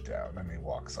 12 feet down, and he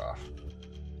walks off.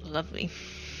 Lovely.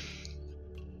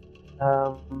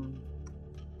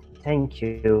 Thank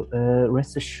you.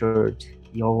 Rest assured,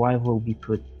 your wife will be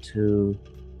put to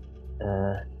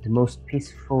the most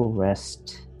peaceful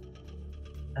rest.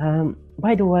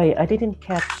 By the way, I didn't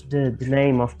catch the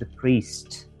name of the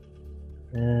priest.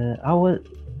 How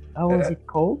was it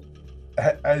called?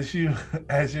 As you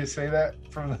say that,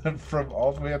 from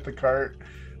all the way up the cart,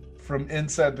 from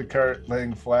inside the cart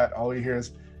laying flat, all you hear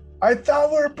is, I thought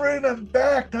we were bringing him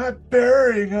back, not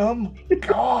burying him.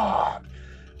 God.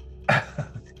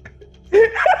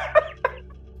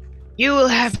 You will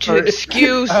have to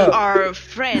excuse our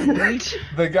friend.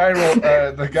 The guy rolled.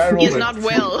 He's not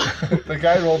well. The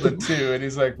guy rolled a 2, and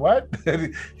he's like, "What?"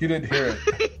 And he didn't hear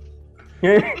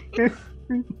it.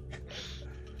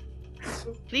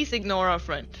 Please ignore our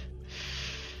friend.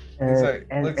 He's like,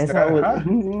 looks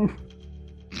down,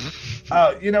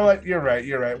 Oh, you know what? You're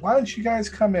right. Why don't you guys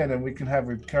come in and we can have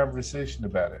a conversation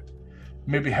about it?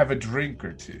 Maybe have a drink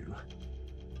or 2.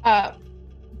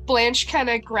 Blanche kind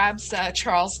of grabs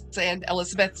Charles and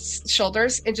Elizabeth's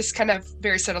shoulders and just kind of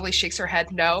very subtly shakes her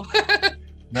head no.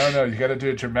 No, you got to do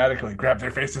it dramatically. Grab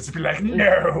their faces and be like,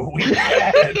 no, we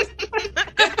can't.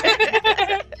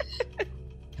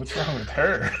 What's wrong with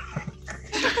her?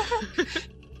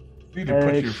 You need to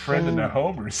put your friend in a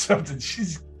home or something.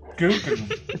 She's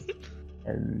gooping.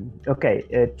 Okay,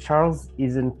 Charles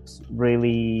isn't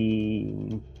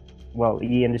really... Well,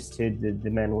 he understood that the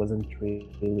man wasn't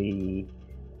really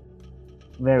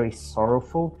very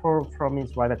sorrowful from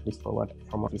his wife, at least from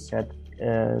what he said.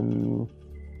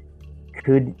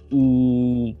 Could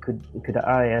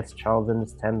I, as Charles,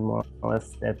 understand more or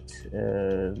less that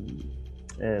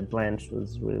Blanche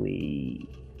was really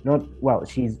not, well,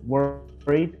 she's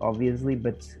worried, obviously,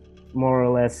 but more or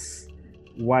less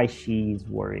why she's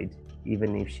worried,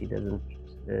 even if she doesn't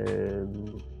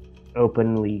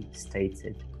openly state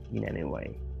it in any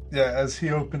way. Yeah, as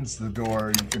he opens the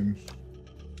door, you can,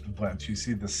 Blanche, you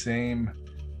see the same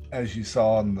as you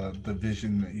saw in the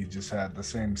vision that you just had, the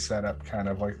same setup kind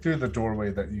of like through the doorway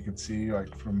that you could see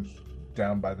like from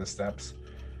down by the steps,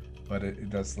 but it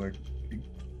does look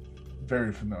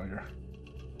very familiar.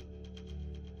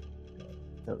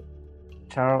 So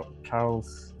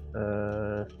Charles,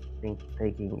 I think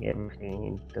taking everything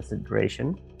into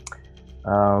consideration,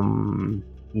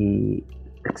 he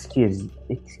excuse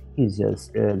us,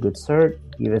 good sir,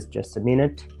 give us just a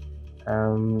minute.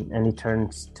 And he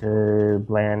turns to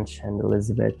Blanche and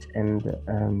Elizabeth, and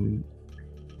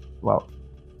well,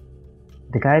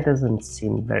 the guy doesn't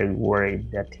seem very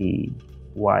worried that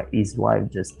his wife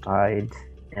just died,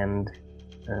 and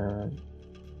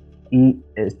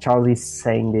Charles is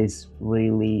saying this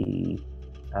really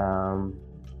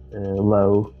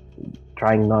low,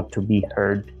 trying not to be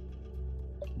heard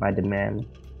by the man,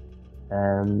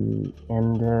 and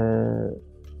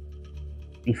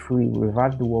if we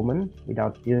revive the woman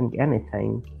without doing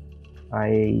anything,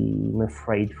 I'm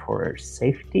afraid for her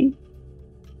safety,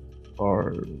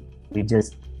 or we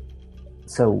just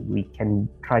so we can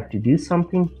try to do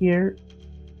something here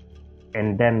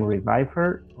and then revive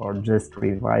her, or just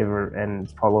revive her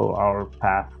and follow our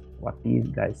path? What do you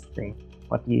guys think?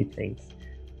 What do you think?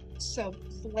 So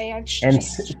Blanche. And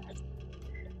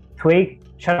Twig,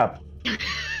 shut up.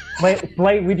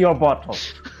 Play with your bottle.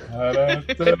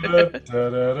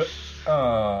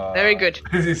 Very good.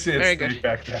 You see it Very sneak good.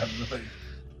 back down.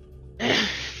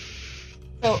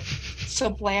 So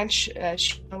Blanche,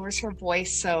 she lowers her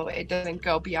voice so it doesn't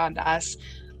go beyond us,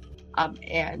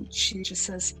 and she just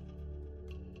says,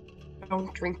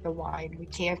 "Don't drink the wine. We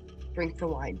can't drink the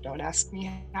wine. Don't ask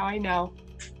me how I know.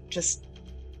 Just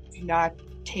do not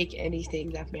take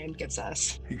anything that man gives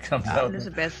us." He comes out.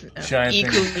 Elizabeth, giant thing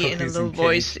of equally in a cookies low and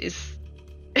voice, is.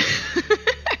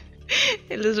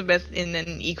 Elizabeth, in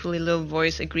an equally low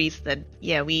voice, agrees that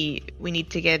we need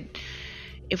to get.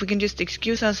 If we can just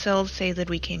excuse ourselves, say that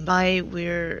we came by,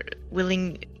 we're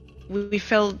willing. We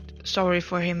felt sorry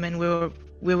for him, and we're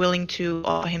willing to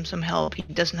offer him some help. He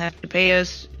doesn't have to pay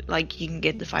us. Like, he can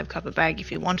get the 5 copper bag if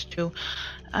he wants to,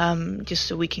 just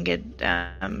so we can get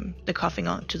the coffin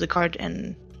onto the cart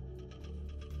and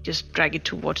just drag it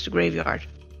towards the graveyard.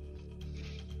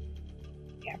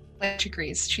 Yeah, Blanche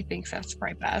agrees. She thinks that's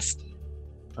probably best.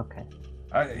 Okay.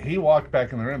 He walked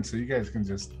back in the room, so you guys can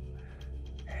just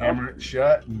hammer it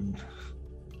shut. And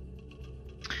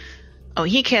Oh,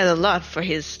 he cared a lot for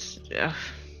his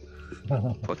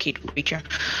poor creature.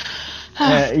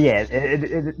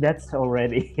 That's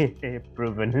already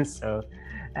proven. So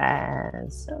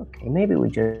okay. Maybe we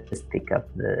just pick up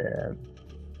the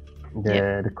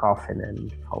coffin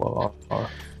and follow up.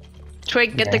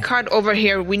 Twig, get the cart over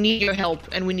here. We need your help,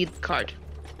 and we need the cart.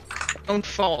 Don't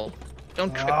fall.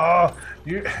 Don't trip. Oh,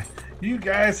 you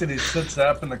guys! And he sits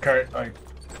up in the cart, like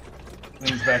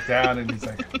leans back down, and he's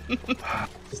like,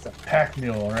 "Just a pack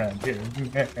mule around here."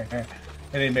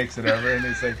 And he makes it over, and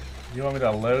he's like, "You want me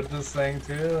to load this thing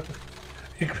too?"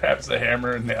 He grabs the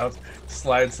hammer and nails,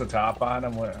 slides the top on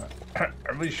him. Are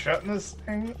we shutting this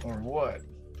thing or what?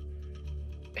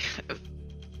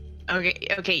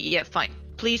 Okay, yeah, fine.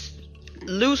 Please,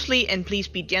 loosely, and please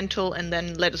be gentle, and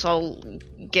then let us all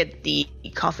get the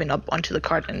coffin up onto the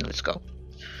cart and let's go.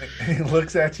 He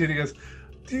looks at you and he goes,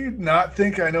 "Do you not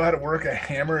think I know how to work a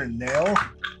hammer and nail?"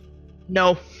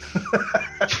 No.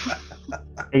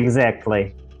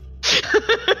 Exactly.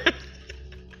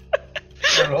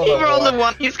 He rolled a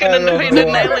 1. He's gonna hit a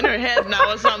nail in her head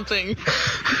now or something.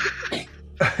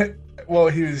 Well,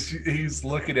 he's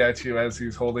looking at you as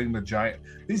he's holding the giant.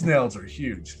 These nails are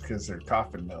huge because they're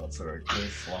coffin nails that are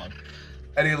this long.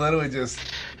 And he literally just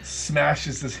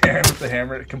smashes his hand with the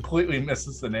hammer. It completely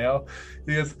misses the nail.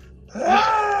 He goes,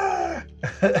 "Ah!"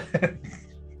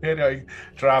 He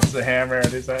drops the hammer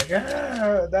and he's like,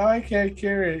 "Ah, now I can't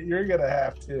carry it. You're gonna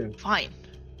have to." Fine.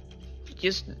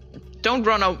 Just don't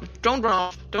run off. Don't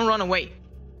run away.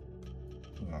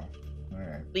 Oh, all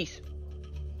right. Please.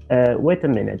 Wait a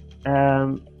minute.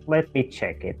 Let me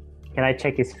check it. Can I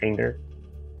check his finger?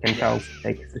 Can Charles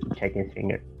check his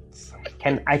finger?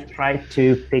 Can I try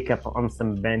to pick up on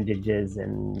some bandages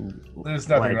and? There's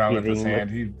nothing wrong with his hand.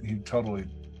 He totally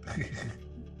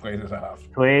played it off.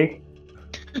 Twig,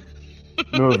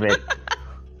 move it.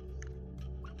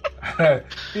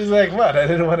 He's like, "What? I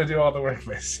didn't want to do all the work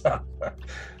myself."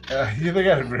 You think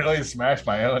I'd really smash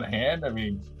my own hand? I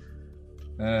mean,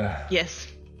 Yes.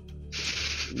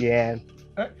 Yeah.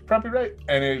 you're probably right.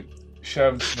 And he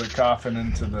shoves the coffin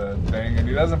into the thing, and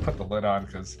he doesn't put the lid on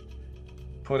because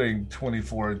putting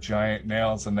 24 giant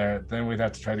nails in there, then we'd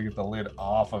have to try to get the lid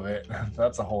off of it.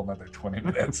 That's a whole nother 20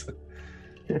 minutes.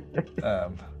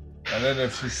 And then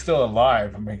if she's still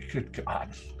alive, I mean, good God.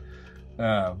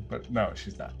 But no,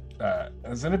 she's not.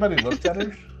 Has anybody looked at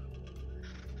her?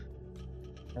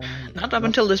 Not up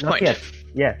until this Not point. yet.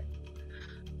 Yeah.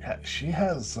 Yeah, she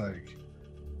has like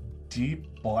deep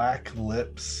black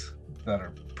lips that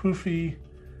are poofy.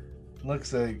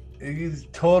 Looks like you can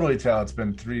totally tell it's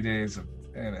been 3 days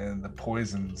and the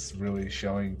poison's really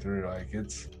showing through. Like,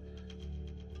 it's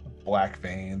black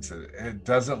veins. It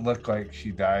doesn't look like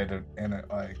she died in a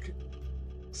like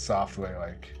soft way,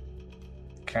 like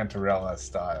Cantarella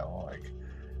style, like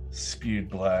spewed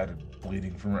blood and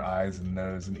bleeding from her eyes and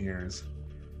nose and ears.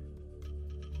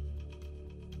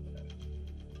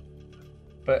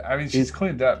 But I mean, she's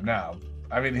cleaned up now.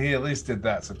 I mean, he at least did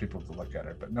that so people could look at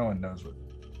her, but no one knows what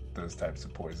those types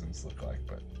of poisons look like.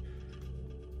 But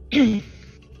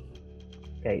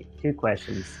Okay, 2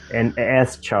 questions. And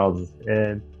ask Charles.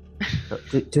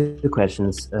 Two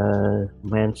questions.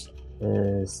 Blanche,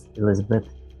 Elizabeth.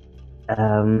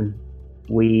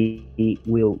 We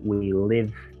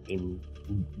live in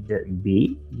the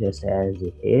B just as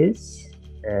it is,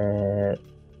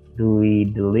 do we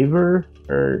deliver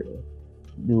or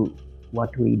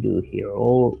what we do here,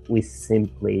 or we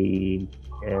simply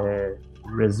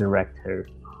resurrect her,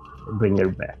 bring her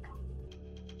back?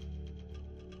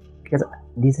 Because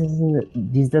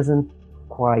this doesn't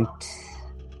quite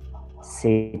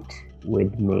sit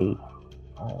with me.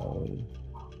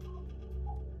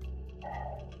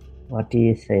 What do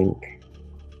you think?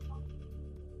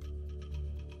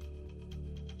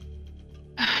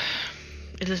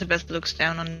 Elizabeth looks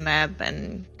down on the map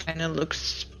and kind of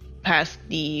looks past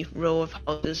the row of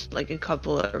houses, like a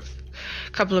couple of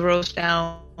rows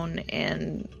down,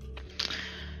 and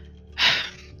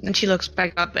then she looks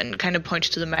back up and kind of points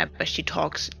to the map as she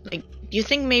talks. Like, do you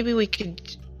think maybe we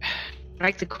could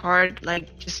drag the cart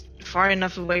like just far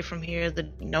enough away from here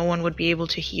that no one would be able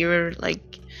to hear?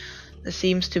 Like, there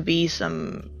seems to be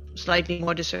some slightly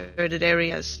more deserted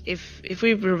areas. If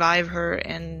we revive her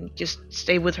and just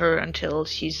stay with her until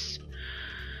she's,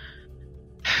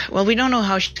 well, we don't know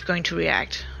how she's going to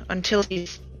react until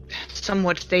she's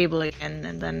somewhat stable again,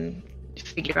 and then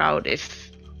figure out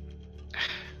if,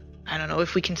 I don't know,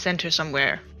 if we can send her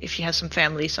somewhere, if she has some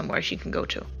family somewhere she can go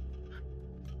to.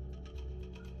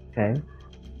 Okay.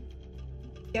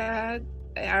 Yeah,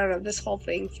 I don't know. This whole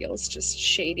thing feels just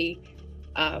shady.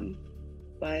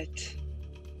 But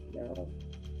no,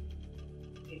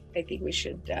 I think we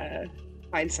should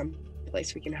find some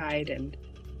place we can hide and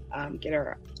get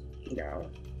her,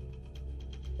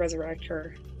 resurrect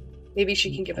her. Maybe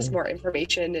she can give us more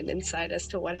information and insight as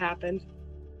to what happened.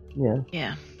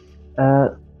 Yeah.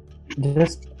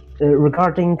 Just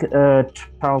regarding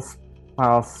Charles'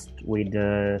 past with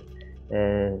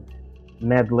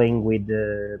meddling with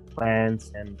the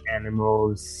plants and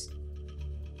animals,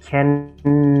 can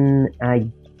I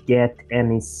get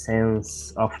any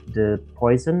sense of the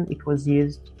poison it was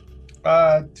used?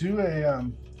 Do a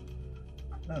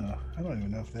I don't know. I don't even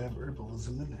know if they have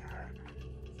herbalism in there.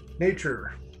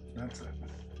 Nature. That's it.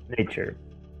 Nature.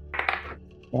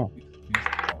 Yeah.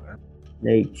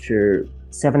 Nature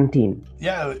 17.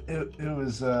 Yeah, it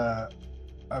was a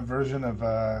version of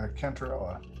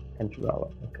Cantarella.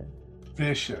 Cantarella, okay.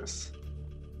 Vicious.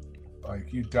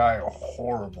 Like, you die a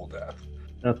horrible death.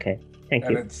 Okay, thank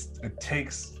and you. it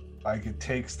takes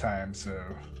time, so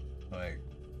like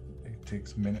it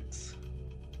takes minutes,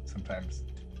 sometimes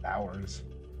hours,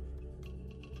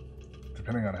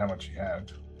 depending on how much you have.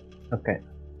 Okay.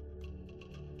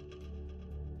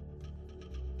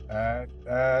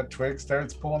 Twig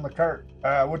starts pulling the cart.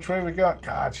 Which way we going?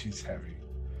 God, she's heavy.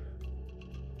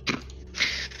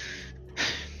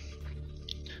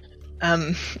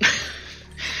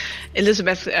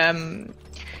 Elizabeth,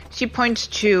 she points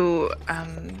to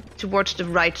towards the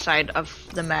right side of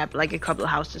the map, like a couple of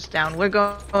houses down. We're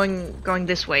going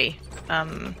this way.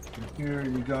 Here, are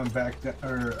you going back,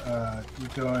 or you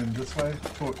going this way,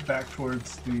 back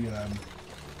towards the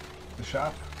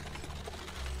shop?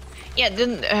 Yeah.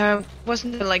 Then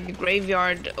wasn't there like a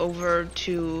graveyard over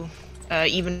to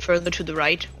even further to the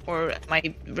right, or am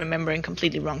I remembering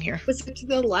completely wrong here? Was it to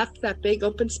the left, that big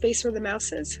open space where the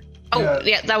mouse is? Oh,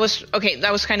 yeah, that was okay.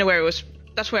 That was kind of where it was.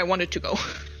 That's where I wanted to go.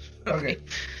 Okay.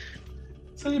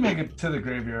 So you make it to the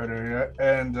graveyard area,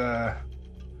 and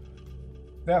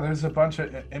there's a bunch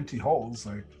of empty holes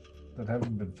like that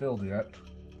haven't been filled yet.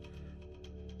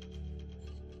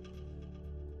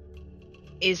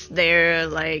 Is there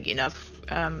like enough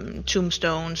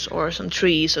tombstones or some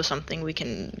trees or something we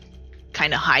can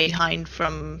kind of hide behind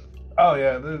from? Oh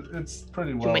yeah, it's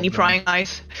pretty well. Too many prying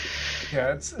eyes.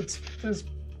 Yeah, it's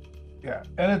yeah,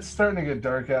 and it's starting to get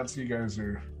dark out, so you guys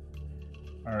are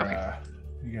Okay.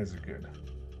 You guys are good.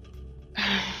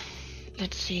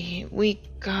 Let's see. We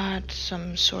got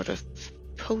some sort of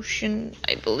potion,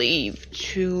 I believe,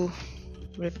 to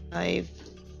revive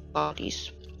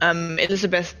bodies.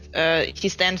 Elizabeth, she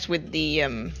stands with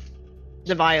the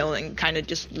vial and kind of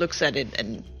just looks at it.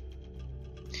 And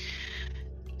do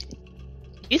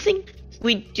you think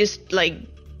we just like?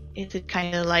 Is it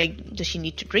kind of like, does she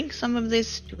need to drink some of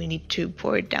this? Do we need to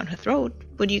pour it down her throat?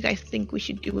 What do you guys think we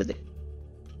should do with it?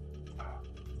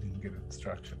 You can give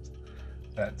instructions.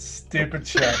 That stupid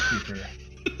shopkeeper.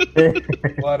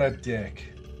 What a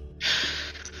dick.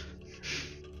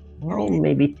 Well,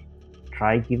 maybe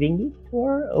try giving it to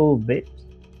her a little bit.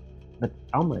 But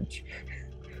how much?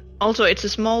 Also, it's a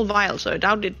small vial, so I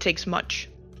doubt it takes much.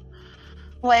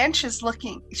 Blanche is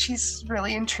looking, she's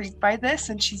really intrigued by this,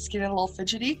 and she's getting a little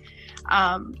fidgety.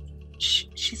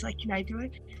 She's like, can I do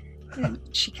it? And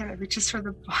she kind of reaches for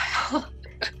the vial.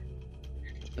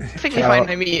 Perfectly fine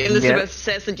by me, Elizabeth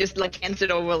says, and just like hands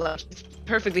it over. Like, it's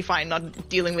perfectly fine, not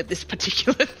dealing with this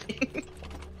particular thing.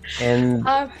 And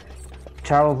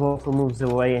Charles also moves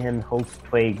away and holds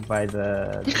Twig by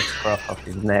the scruff of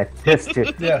his neck just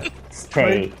to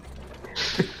stay.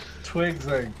 Twig's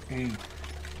like, he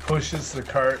pushes the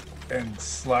cart and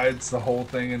slides the whole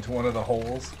thing into one of the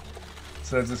holes.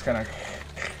 So it's just kind of,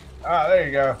 there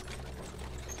you go.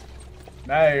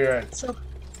 Now you're at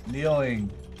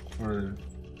kneeling for,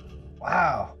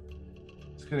 wow.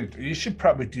 It's good. You should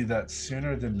probably do that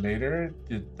sooner than later.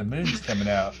 The moon's coming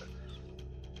out.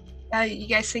 You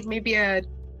guys think maybe a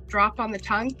drop on the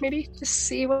tongue, maybe, to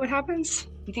see what happens?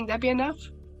 You think that'd be enough?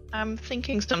 I'm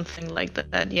thinking something like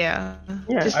that, yeah.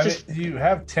 Mean, you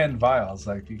have 10 vials,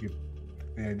 like you could.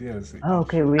 The idea is. That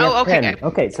okay, we have 10. Okay.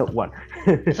 Okay, so 1.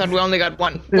 I thought we only got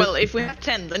 1. Well, if we have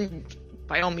 10, then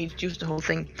by all means use the whole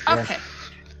thing. Okay.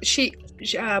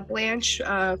 Blanche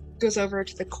goes over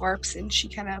to the corpse and she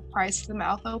kind of pries the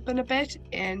mouth open a bit,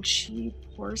 and she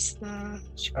pours the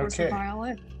vial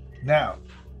in. Now,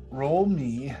 roll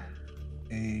me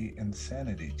a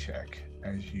insanity check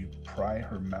as you pry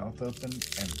her mouth open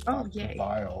and pop the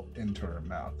vial into her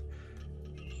mouth.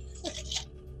 It's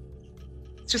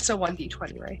just a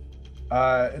 1d20, right?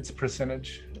 It's a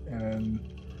percentage, and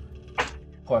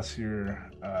plus your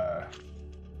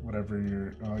whatever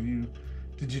your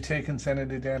did you take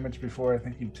insanity damage before? I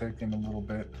think you've taken a little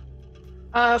bit.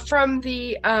 From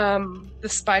the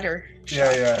spider.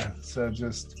 Yeah. So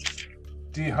just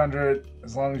D100.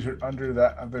 As long as you're under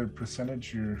that other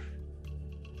percentage, you're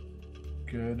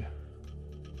good.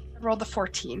 I rolled a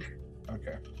 14.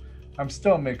 Okay. I'm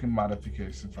still making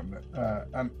modifications from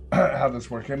that. How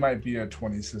this works. It might be a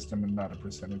 20 system and not a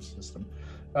percentage system.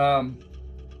 As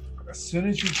soon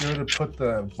as you go to put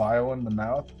the vial in the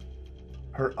mouth,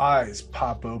 her eyes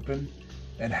pop open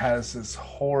and has this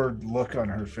horrid look on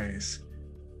her face.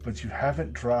 But you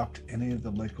haven't dropped any of the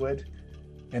liquid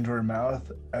into her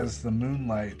mouth. As the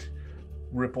moonlight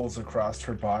ripples across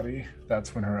her body,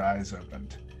 that's when her eyes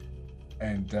opened.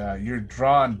 And you're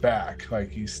drawn back,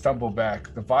 like you stumble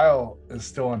back. The vial is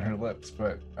still on her lips,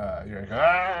 but you're like,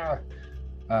 ah!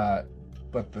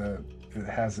 But it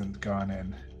hasn't gone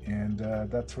in. And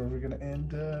that's where we're going to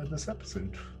end this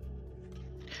episode.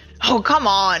 Oh, come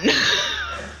on!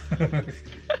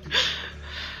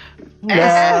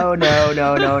 No.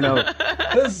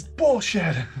 This is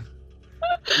bullshit!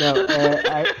 No.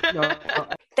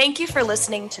 Thank you for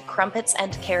listening to Crumpets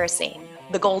and Kerosene,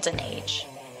 The Golden Age.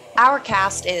 Our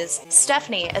cast is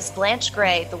Stephanie as Blanche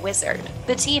Gray, the Wizard,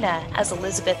 Bettina as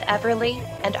Elizabeth Everly,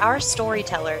 and our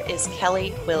storyteller is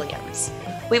Kelly Williams.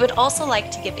 We would also like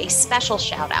to give a special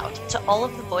shout out to all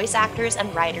of the voice actors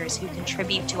and writers who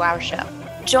contribute to our show.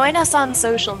 Join us on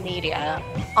social media,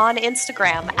 on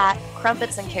Instagram at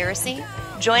Crumpets and Kerosene.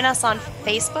 Join us on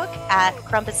Facebook at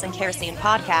Crumpets and Kerosene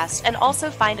Podcast, and also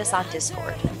find us on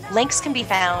Discord. Links can be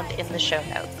found in the show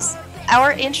notes.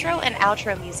 Our intro and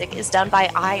outro music is done by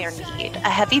Ironheed, a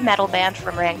heavy metal band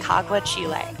from Rancagua,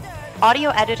 Chile. Audio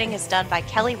editing is done by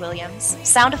Kelly Williams.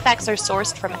 Sound effects are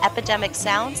sourced from Epidemic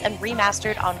Sounds and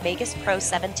remastered on Vegas Pro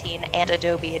 17 and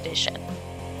Adobe Edition.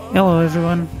 Hello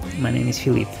everyone, my name is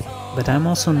Philippe, but I'm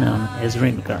also known as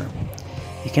Rimgar.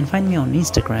 You can find me on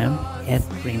Instagram at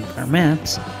Rimgar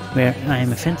Maps, where I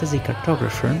am a fantasy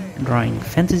cartographer, drawing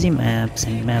fantasy maps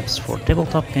and maps for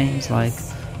tabletop games like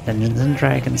Dungeons and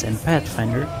Dragons and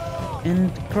Pathfinder,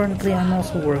 and currently I'm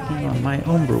also working on my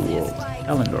homebrew world,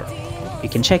 Elendor. You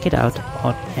can check it out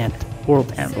at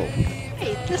World Anvil.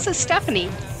 Hey, this is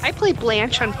Stephanie. I play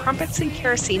Blanche on Crumpets and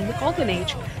Kerosene, The Golden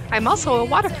Age. I'm also a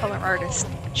watercolor artist.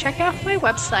 Check out my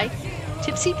website,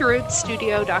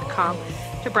 tipsydruidstudio.com,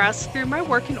 to browse through my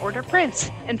work and order prints,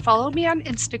 and follow me on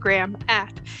Instagram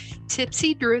at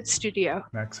tipsydruidstudio.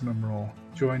 Maximum Roll.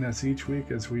 Join us each week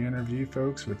as we interview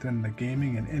folks within the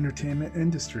gaming and entertainment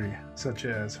industry, such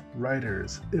as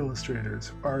writers,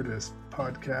 illustrators, artists,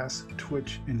 podcasts,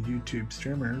 Twitch and YouTube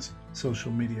streamers,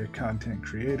 social media content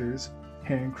creators,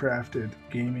 handcrafted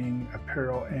gaming,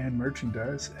 apparel and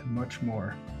merchandise, and much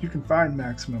more. You can find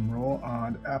Maximum Roll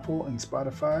on Apple and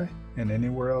Spotify and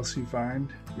anywhere else you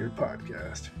find your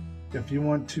podcast. If you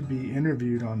want to be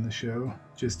interviewed on the show,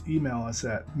 just email us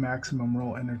at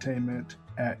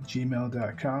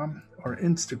maximumrollentertainment@gmail.com or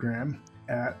Instagram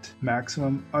at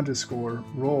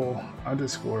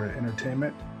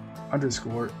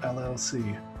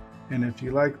maximum_roll_entertainment_LLC. And if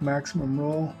you like Maximum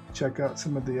Roll, check out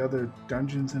some of the other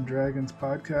Dungeons and Dragons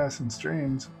podcasts and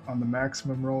streams on the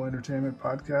Maximum Roll Entertainment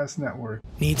Podcast Network.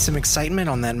 Need some excitement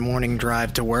on that morning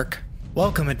drive to work?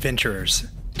 Welcome, adventurers,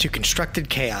 to Constructed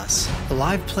Chaos, a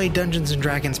live play Dungeons &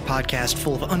 Dragons podcast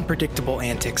full of unpredictable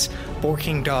antics,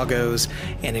 borking doggos,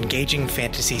 and engaging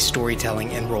fantasy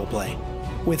storytelling and roleplay.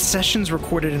 With sessions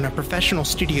recorded in a professional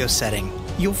studio setting,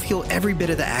 you'll feel every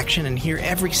bit of the action and hear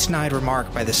every snide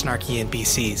remark by the snarky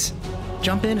NPCs.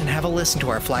 Jump in and have a listen to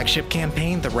our flagship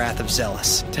campaign, The Wrath of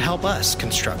Zealous, to help us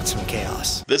construct some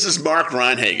chaos. This is Mark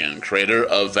Reinhagen, creator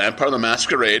of Vampire the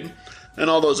Masquerade and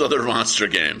all those other monster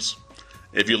games.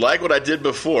 If you like what I did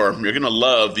before, you're going to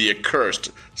love the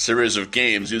Accursed series of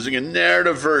games using a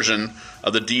narrative version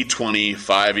of the D20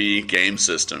 5e game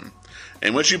system,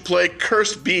 in which you play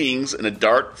cursed beings in a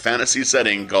dark fantasy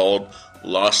setting called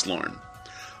Lostlorn.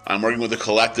 I'm working with a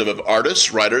collective of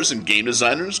artists, writers, and game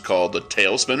designers called the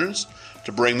Tailspinners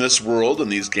to bring this world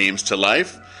and these games to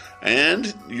life,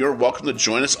 and you're welcome to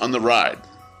join us on the ride.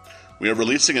 We are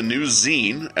releasing a new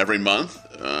zine every month,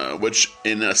 which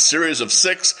in a series of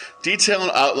 6 detail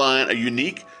and outline a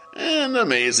unique and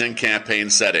amazing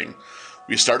campaign setting.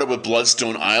 We started with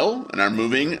Bloodstone Isle and are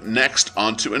moving next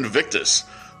onto Invictus,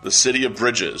 the City of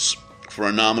Bridges. For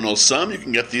a nominal sum, you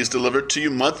can get these delivered to you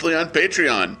monthly on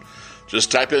Patreon.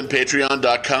 Just type in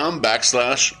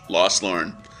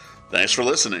patreon.com/Lostlorn. Thanks for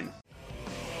listening.